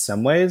think in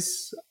some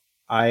ways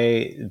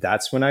I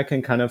that's when I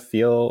can kind of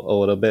feel a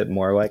little bit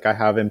more like I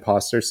have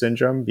imposter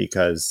syndrome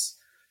because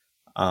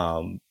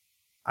um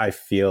I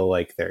feel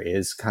like there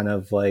is kind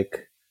of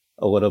like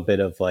a little bit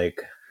of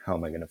like, how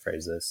am I going to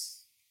phrase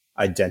this?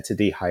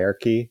 Identity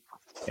hierarchy.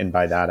 And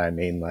by that, I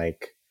mean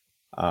like,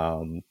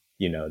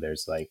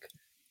 there's like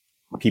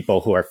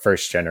people who are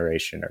first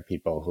generation or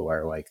people who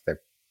are like,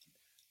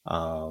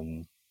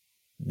 um,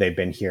 they've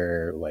been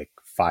here like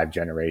 5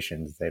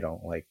 generations. They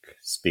don't like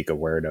speak a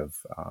word of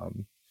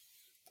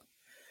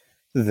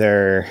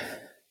their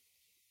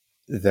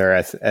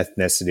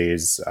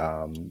ethnicities,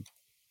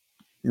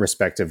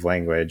 respective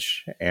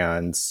language.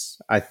 And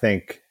I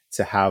think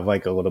to have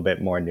like a little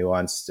bit more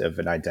nuanced of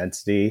an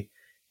identity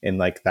in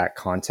like that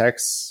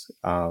context,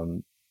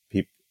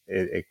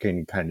 it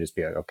can kind of just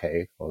be like,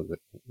 okay, well,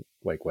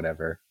 like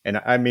whatever.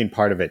 And I mean,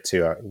 part of it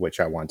too, which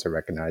I want to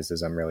recognize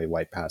is I'm really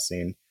white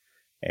passing.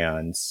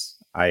 And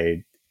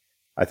I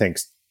think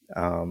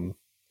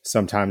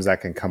sometimes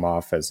that can come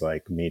off as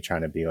like me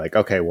trying to be like,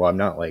 okay, well, I'm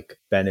not like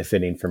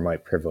benefiting from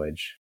white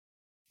privilege.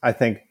 I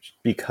think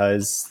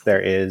because there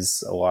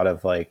is a lot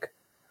of like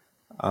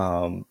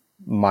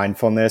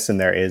mindfulness and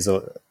there is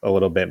a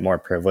little bit more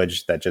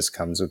privilege that just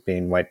comes with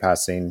being white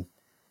passing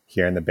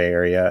here in the Bay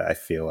Area, I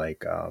feel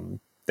like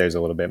there's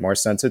a little bit more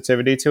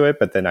sensitivity to it.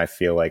 But then I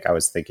feel like I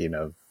was thinking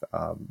of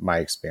my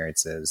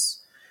experiences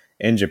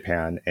in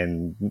Japan.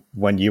 And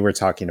when you were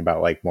talking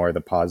about like more of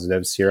the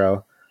positives,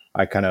 Hiro,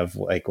 I kind of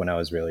like when I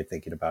was really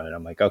thinking about it,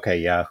 I'm like, okay,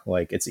 yeah,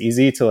 like it's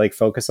easy to like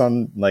focus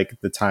on like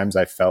the times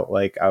I felt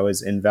like I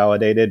was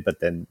invalidated, but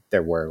then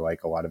there were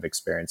like a lot of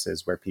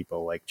experiences where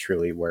people like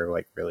truly were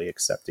like really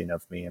accepting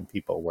of me and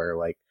people were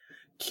like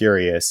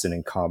curious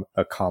and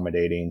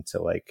accommodating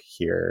to like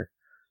hear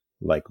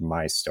like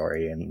my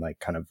story and like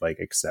kind of like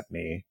accept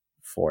me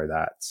for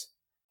that.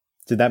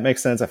 Did that make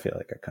sense? I feel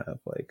like I kind of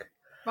like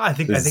I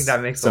think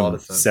that makes a lot some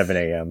of sense. 7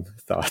 a.m.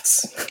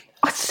 thoughts.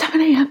 Oh, it's 7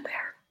 a.m. there.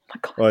 Oh my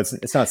God. Well,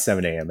 it's not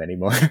 7 a.m.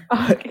 anymore.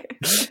 Okay.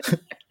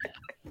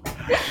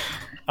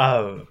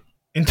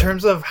 In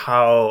terms of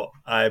how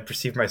I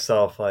perceive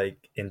myself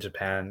like in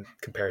Japan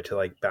compared to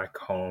like back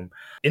home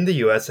in the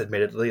US,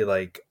 admittedly,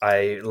 like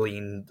I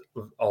leaned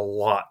a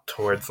lot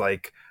towards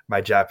like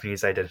my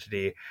Japanese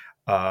identity,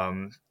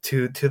 to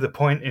the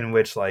point in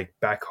which like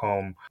back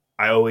home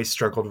I always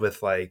struggled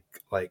with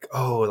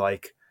oh,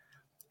 like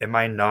am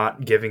I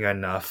not giving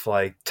enough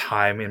like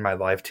time in my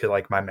life to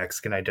like my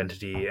Mexican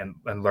identity and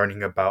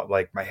learning about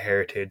like my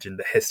heritage and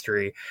the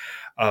history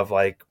of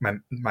like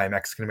my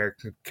Mexican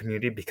American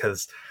community?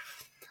 Because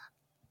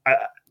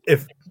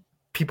if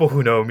people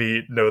who know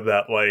me know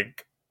that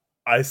like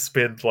I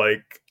spend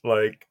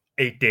like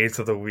 8 days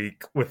of the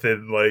week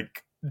within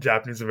like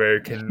Japanese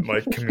American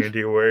like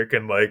community work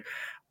and like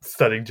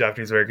studying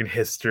Japanese American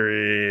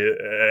history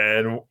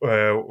and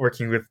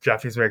working with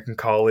Japanese American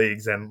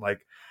colleagues, and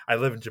like I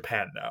live in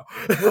Japan now.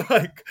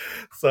 Like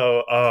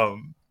so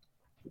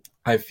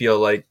I feel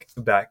like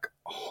back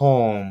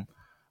home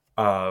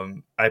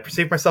I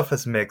perceive myself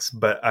as mixed,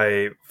 but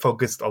I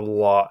focused a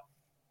lot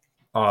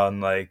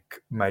on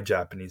like my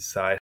Japanese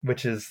side,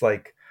 which is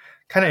like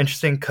kind of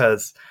interesting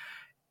because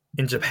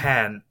in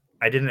Japan,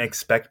 I didn't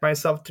expect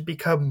myself to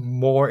become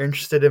more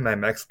interested in my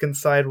Mexican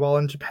side while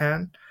in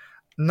Japan.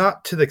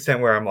 Not to the extent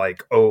where I'm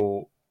like,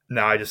 oh,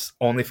 now I just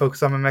only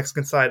focus on my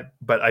Mexican side,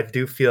 but I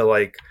do feel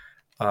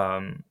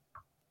um,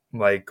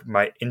 like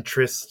my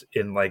interest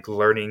in like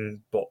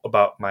learning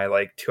about my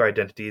like two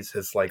identities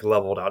has like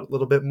leveled out a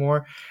little bit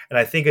more. And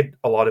I think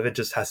a lot of it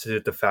just has to do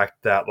with the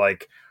fact that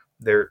like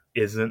there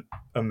isn't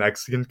a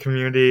Mexican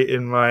community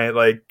in my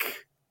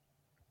like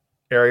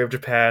area of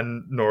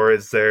Japan, nor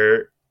is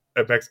there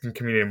a Mexican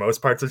community in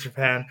most parts of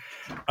Japan.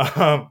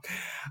 Um,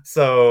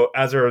 so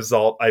as a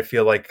result, I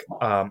feel like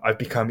I've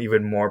become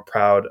even more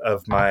proud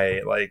of my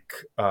like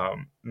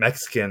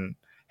Mexican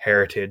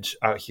heritage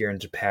out here in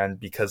Japan,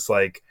 because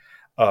like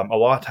a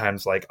lot of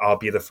times like I'll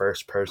be the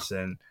first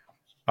person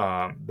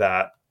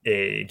that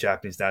a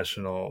Japanese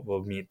national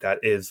will meet that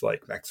is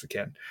like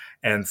Mexican.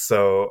 And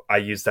so I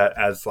use that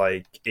as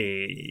like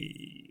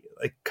a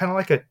like kind of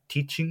like a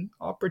teaching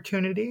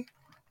opportunity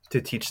to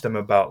teach them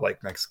about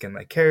like Mexican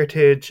like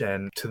heritage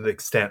and to the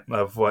extent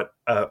of what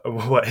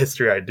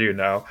history I do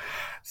know.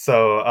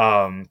 So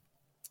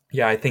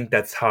yeah, I think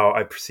that's how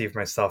I perceive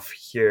myself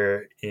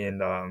here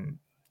in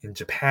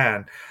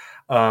Japan.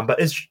 But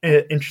it's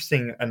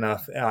interesting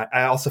enough.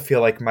 I also feel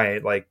like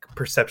my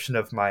perception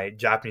of my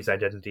Japanese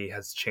identity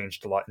has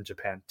changed a lot in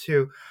Japan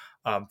too.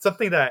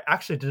 Something that I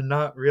actually did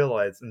not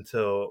realize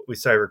until we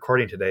started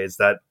recording today is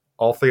that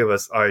all three of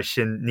us are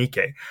Shin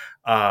Nikkei,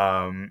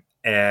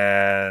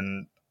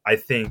 and I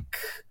think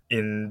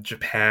in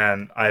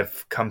Japan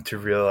I've come to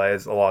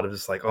realize a lot of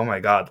just like, oh my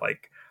god,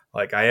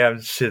 like I am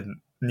Shin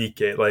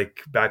Nikkei.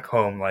 Like back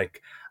home,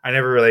 like I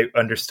never really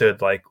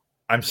understood like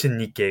I'm Shin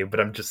Nikkei, but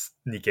I'm just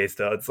Nikkei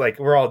still. It's like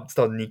we're all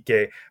still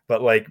Nikkei,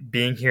 but like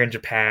being here in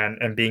Japan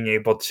and being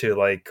able to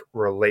like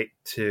relate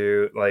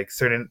to like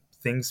certain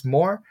things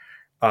more,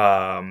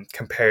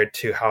 compared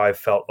to how I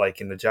felt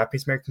like in the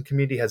Japanese American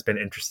community has been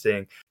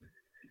interesting.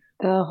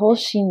 The whole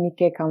Shin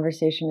Nikkei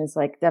conversation is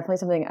like definitely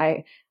something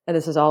and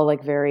this is all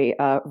like very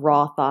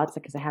raw thoughts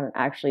because I haven't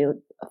actually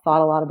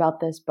thought a lot about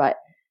this, but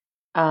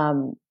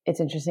it's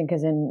interesting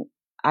because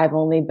I've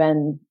only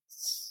been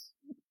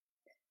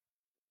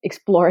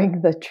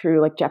exploring the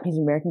true like Japanese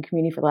American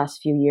community for the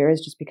last few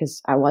years, just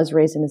because I was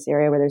raised in this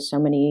area where there's so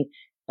many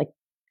like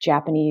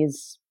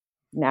Japanese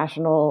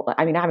national,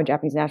 I mean, I'm a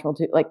Japanese national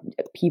too, like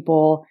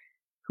people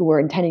who were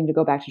intending to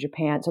go back to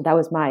Japan. So that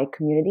was my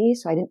community.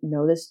 So I didn't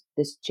know this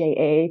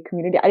JA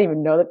community. I didn't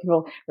even know that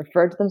people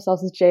referred to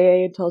themselves as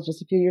JA until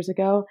just a few years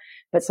ago.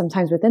 But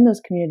sometimes within those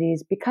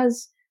communities,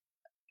 because,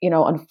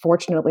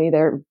 unfortunately,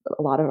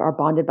 a lot of are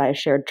bonded by a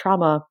shared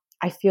trauma,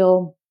 I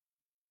feel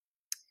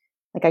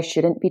like I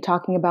shouldn't be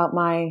talking about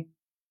my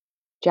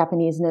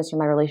Japaneseness or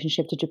my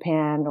relationship to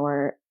Japan,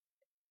 or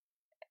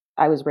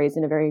I was raised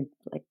in a very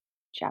like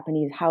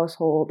Japanese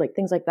household, like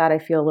things like that. I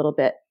feel a little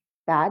bit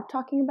bad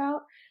talking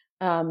about.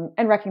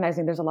 And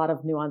recognizing there's a lot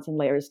of nuance and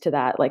layers to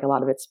that. Like a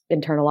lot of it's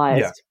internalized.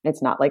 Yeah.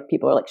 It's not like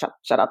people are like,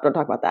 shut up, don't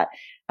talk about that.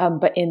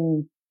 But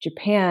in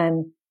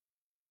Japan,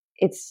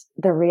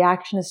 the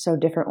reaction is so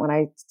different when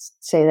I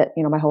say that,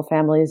 my whole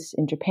family is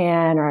in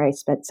Japan, or I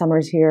spent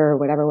summers here, or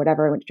whatever,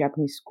 I went to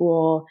Japanese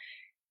school.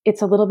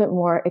 It's a little bit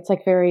more, it's a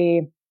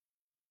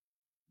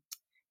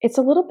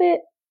little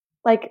bit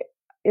like,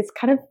 it's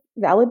kind of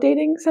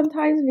validating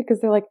sometimes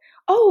because they're like,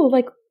 oh,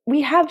 like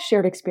we have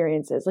shared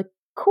experiences. Like,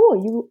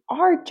 cool, you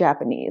are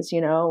Japanese,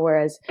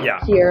 whereas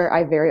here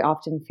I very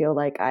often feel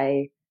like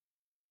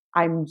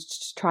I'm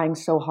just trying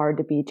so hard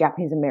to be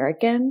Japanese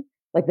American,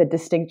 like the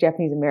distinct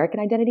Japanese American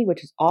identity,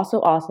 which is also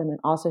awesome and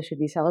also should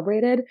be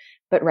celebrated,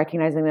 but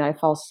recognizing that I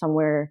fall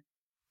somewhere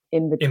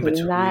in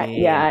between that.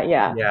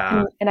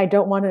 Yeah. And I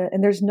don't want to,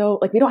 and there's no,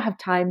 like, we don't have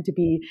time to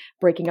be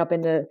breaking up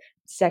into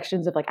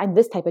sections of like, I'm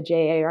this type of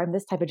JA or I'm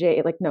this type of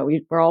JA. Like, no,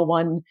 we're all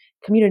one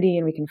community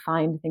and we can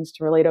find things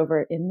to relate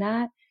over in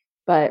that.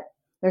 But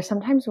there's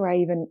sometimes where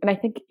and I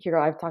think,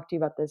 Hiro, I've talked to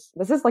you about this.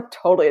 This is like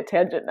totally a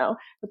tangent now,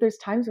 but there's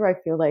times where I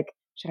feel like,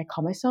 should I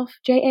call myself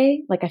JA?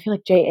 Like, I feel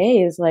like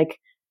JA is like,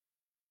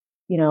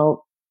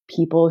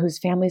 people whose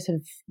families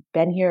have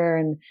been here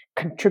and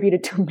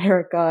contributed to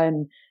America,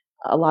 and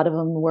a lot of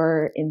them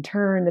were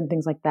interned and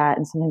things like that.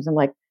 And sometimes I'm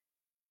like,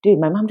 dude,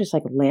 my mom just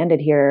like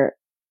landed here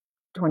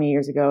 20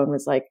 years ago and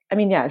was like, I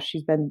mean, yeah,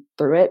 she's been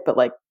through it, but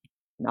like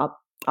not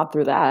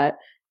through that.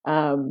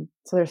 So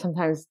there's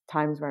sometimes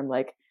times where I'm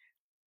like,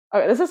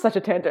 okay, this is such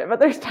a tangent, but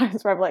there's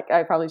times where I'm like,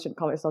 I probably shouldn't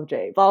call myself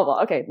Jay, blah, blah,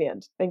 blah. Okay, the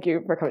end. Thank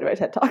you for coming to my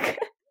TED Talk.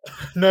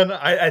 No,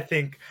 I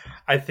think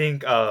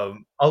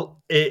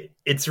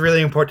it's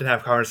really important to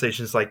have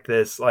conversations like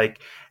this.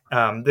 Like,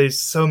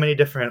 there's so many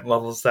different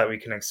levels that we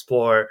can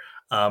explore,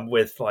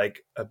 with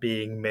like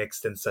being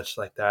mixed and such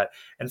like that.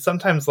 And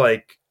sometimes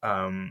like,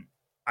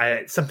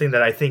 something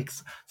that I think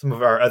some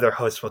of our other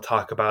hosts will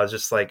talk about is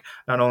just like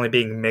not only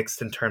being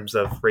mixed in terms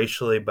of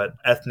racially, but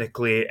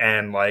ethnically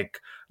and like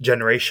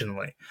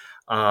generationally.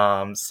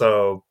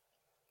 So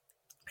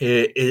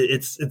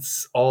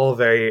it's all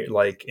very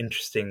like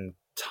interesting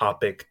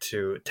topic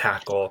to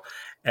tackle,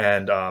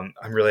 and I'm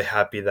really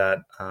happy that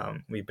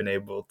we've been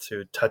able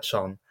to touch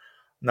on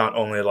not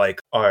only like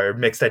our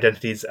mixed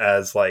identities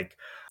as like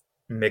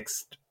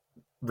mixed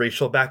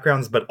racial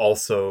backgrounds, but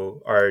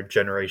also our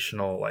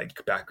generational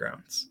like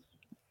backgrounds.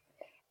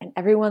 And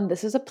everyone,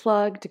 this is a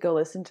plug to go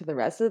listen to the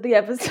rest of the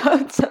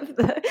episodes of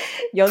the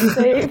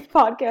Yonsei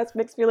podcast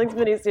Mixed Feelings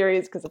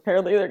mini-series, because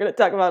apparently they're going to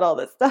talk about all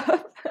this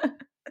stuff.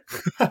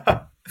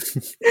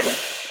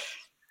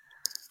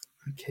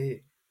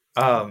 Okay.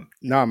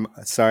 No, I'm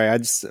sorry. I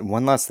just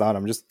one last thought.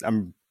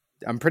 I'm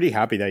pretty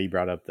happy that you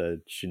brought up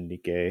the Shin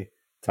Nikkei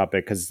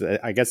topic, because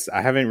I guess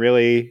I haven't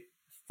really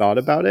thought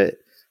about it,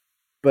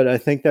 but I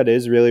think that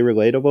is really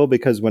relatable,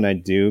 because when I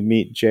do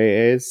meet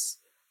JAs,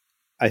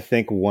 I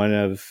think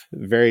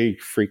very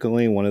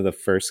frequently one of the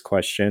first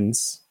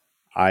questions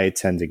I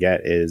tend to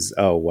get is,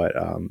 "Oh, what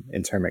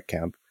internment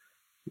camp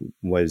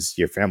was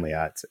your family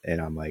at?"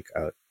 And I'm like,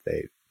 "Oh,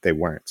 they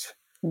weren't."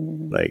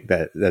 Mm-hmm. Like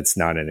that's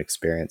not an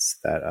experience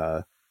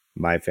that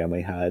my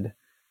family had.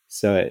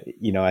 So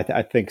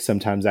I think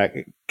sometimes that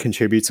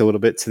contributes a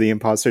little bit to the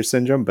imposter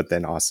syndrome, but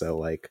then also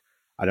like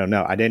I don't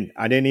know, I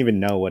didn't even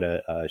know what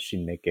a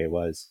Shin Nikkei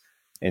was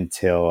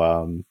until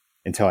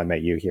I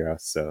met you, Hiro.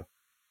 So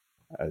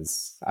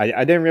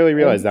I didn't really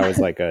realize that was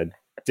like a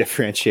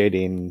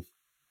differentiating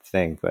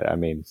thing, but I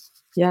mean,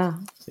 Yeah.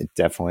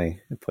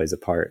 it plays a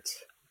part.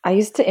 I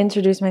used to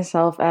introduce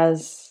myself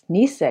as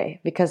Nisei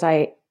because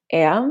I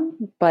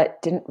am,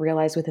 but didn't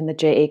realize within the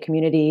JA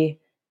community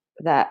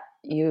that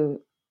you'll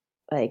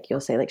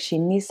say like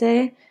Shin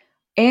Nisei,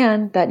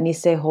 and that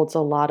Nisei holds a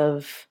lot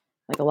of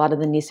the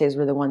Niseis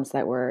were the ones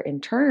that were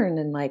interned,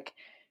 and like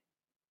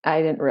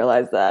I didn't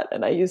realize that,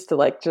 and I used to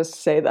like just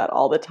say that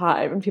all the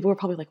time, and people were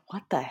probably like,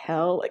 "What the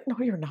hell?" Like, no,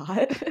 you're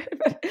not.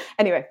 But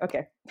anyway,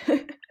 okay.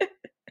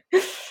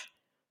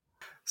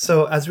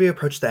 So, as we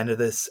approach the end of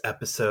this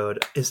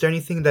episode, is there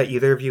anything that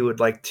either of you would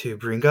like to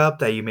bring up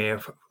that you may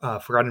have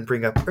forgotten to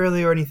bring up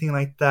earlier, or anything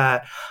like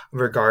that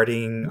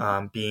regarding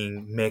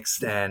being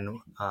mixed and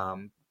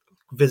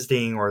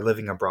visiting or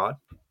living abroad?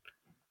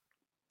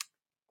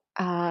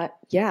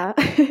 Yeah.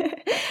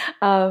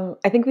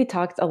 I think we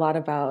talked a lot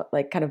about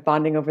like kind of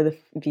bonding over the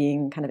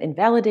being kind of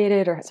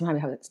invalidated or sometimes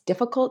how it's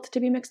difficult to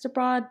be mixed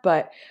abroad.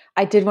 But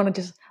I did want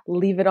to just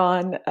leave it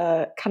on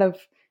a kind of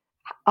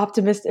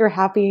optimistic or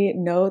happy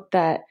note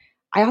that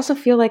I also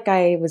feel like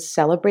I was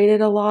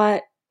celebrated a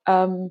lot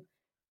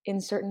in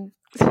certain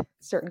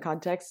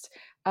contexts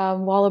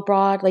while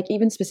abroad. Like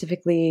even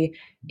specifically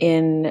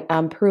in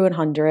Peru and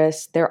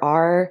Honduras, there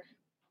are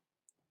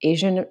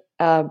Asian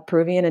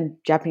Peruvian and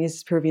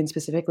Japanese Peruvian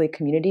specifically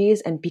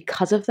communities, and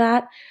because of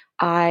that,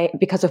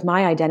 because of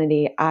my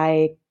identity,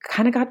 I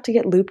kind of got to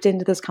get looped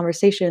into those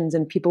conversations,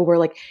 and people were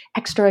like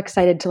extra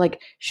excited to like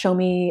show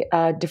me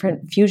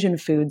different fusion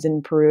foods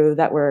in Peru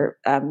that were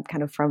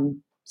kind of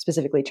from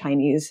specifically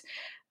Chinese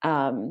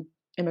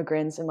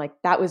immigrants, and like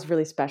that was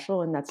really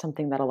special, and that's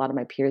something that a lot of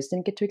my peers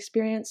didn't get to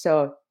experience.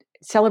 So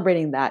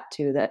celebrating that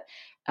too, that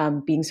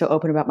being so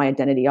open about my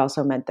identity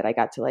also meant that I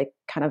got to like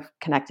kind of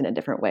connect in a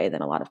different way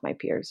than a lot of my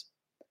peers.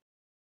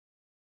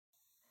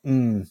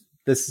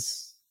 This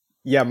is,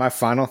 yeah, my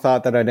final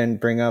thought that I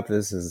didn't bring up.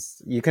 This is,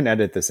 you can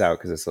edit this out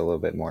because it's a little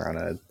bit more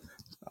on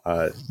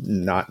a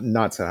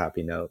not so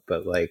happy note,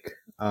 but like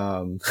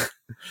I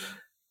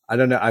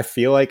don't know. I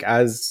feel like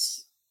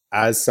as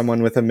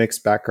someone with a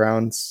mixed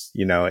background,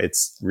 you know,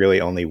 it's really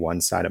only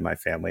one side of my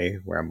family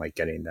where I'm like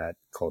getting that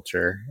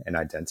culture and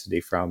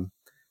identity from.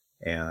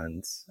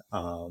 And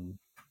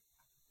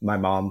my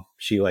mom,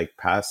 she like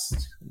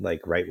passed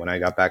like right when I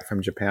got back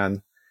from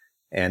Japan.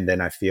 And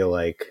then I feel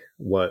like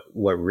what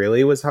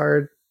really was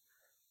hard,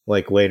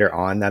 like later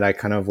on that I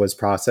kind of was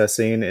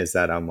processing, is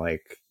that I'm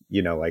like,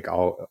 you know, like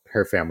all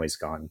her family's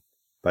gone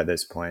by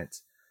this point.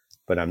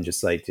 But I'm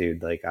just like,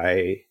 dude, like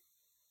I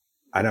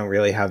don't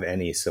really have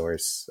any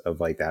source of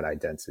like that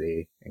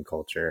identity and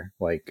culture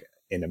like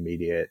in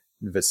immediate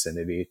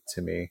vicinity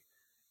to me.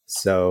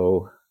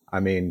 So I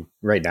mean,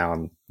 right now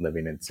I'm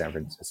living in San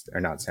Francisco, or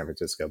not San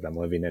Francisco, but I'm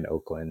living in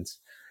Oakland.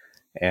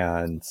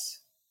 And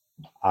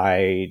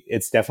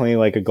it's definitely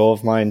like a goal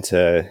of mine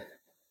to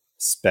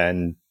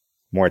spend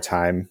more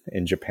time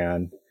in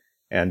Japan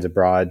and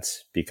abroad,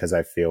 because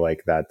I feel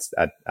like that's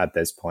at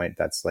this point,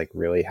 that's like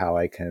really how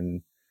I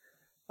can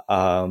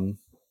um,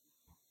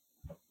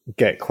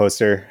 get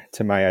closer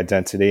to my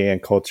identity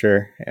and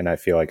culture. And I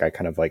feel like I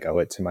kind of like owe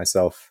it to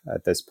myself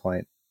at this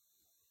point.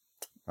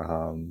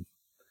 Um,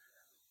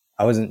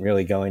 I wasn't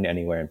really going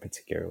anywhere in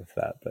particular with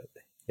that, but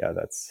yeah,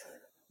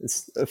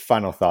 it's a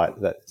final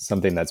thought, that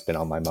something that's been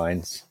on my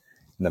mind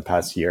in the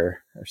past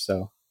year or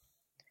so.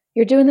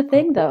 You're doing the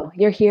thing though.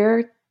 You're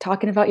here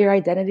talking about your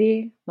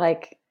identity.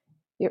 Like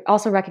you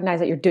also recognize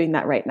that you're doing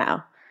that right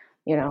now.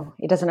 You know,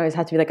 it doesn't always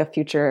have to be like a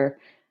future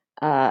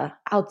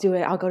I'll do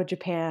it, I'll go to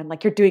Japan.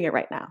 Like you're doing it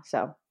right now.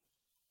 So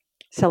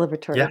Yeah,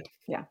 celebratory.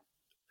 Yeah.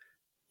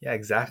 yeah,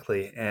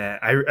 exactly. And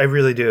I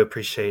really do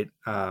appreciate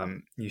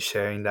you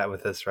sharing that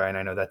with us, Ryan.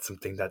 I know that's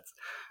something that's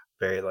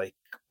very like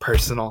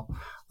personal,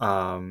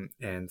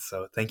 and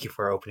so thank you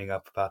for opening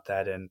up about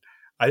that. And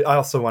I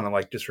also want to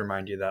like just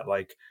remind you that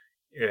like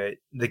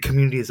the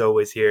community is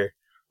always here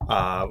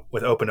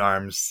with open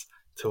arms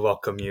to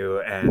welcome you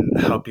and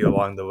help you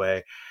along the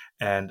way.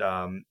 And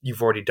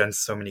you've already done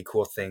so many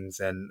cool things,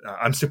 and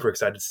I'm super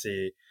excited to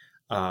see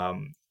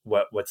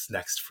what's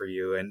next for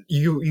you, and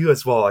you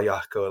as well,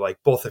 Ayako. Like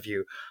both of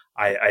you,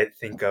 I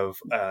think of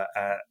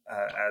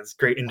as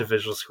great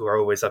individuals who are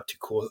always up to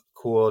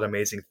cool and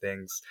amazing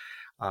things.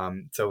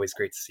 It's always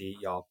great to see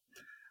y'all.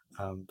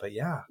 But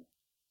yeah,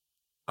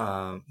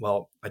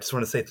 well, I just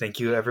want to say thank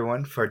you,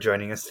 everyone, for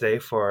joining us today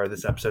for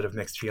this episode of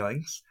Mixed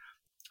Feelings.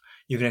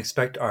 You can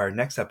expect our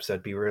next episode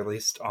to be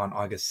released on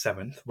August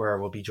 7th, where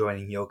we'll be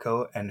joining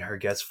Yoko and her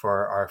guests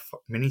for our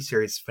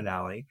mini-series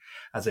finale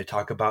as they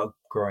talk about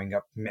growing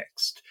up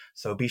mixed.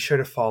 So be sure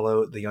to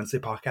follow the Yonsei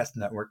Podcast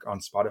Network on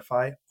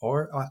Spotify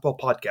or Apple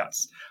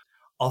Podcasts.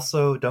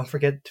 Also, don't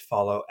forget to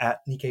follow at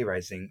Nikkei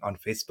Rising on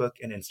Facebook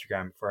and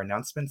Instagram for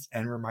announcements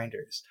and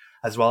reminders,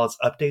 as well as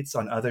updates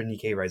on other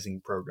Nikkei Rising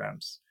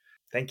programs.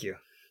 Thank you.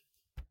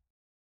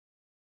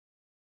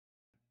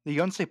 The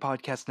Yonsei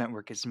Podcast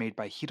Network is made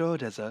by Hiro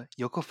Odeza,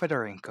 Yoko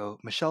Fedorenko,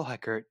 Michelle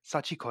Heckert,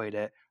 Sachi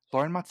Koide,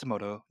 Lauren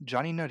Matsumoto,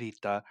 Johnny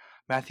Narita,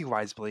 Matthew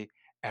Wisely,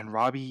 and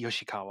Robbie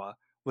Yoshikawa,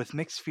 with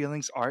Mixed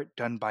Feelings art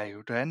done by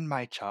Ren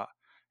Maicha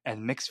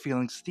and Mixed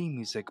Feelings theme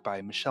music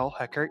by Michelle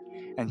Heckert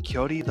and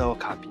Kyori the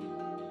Okapi.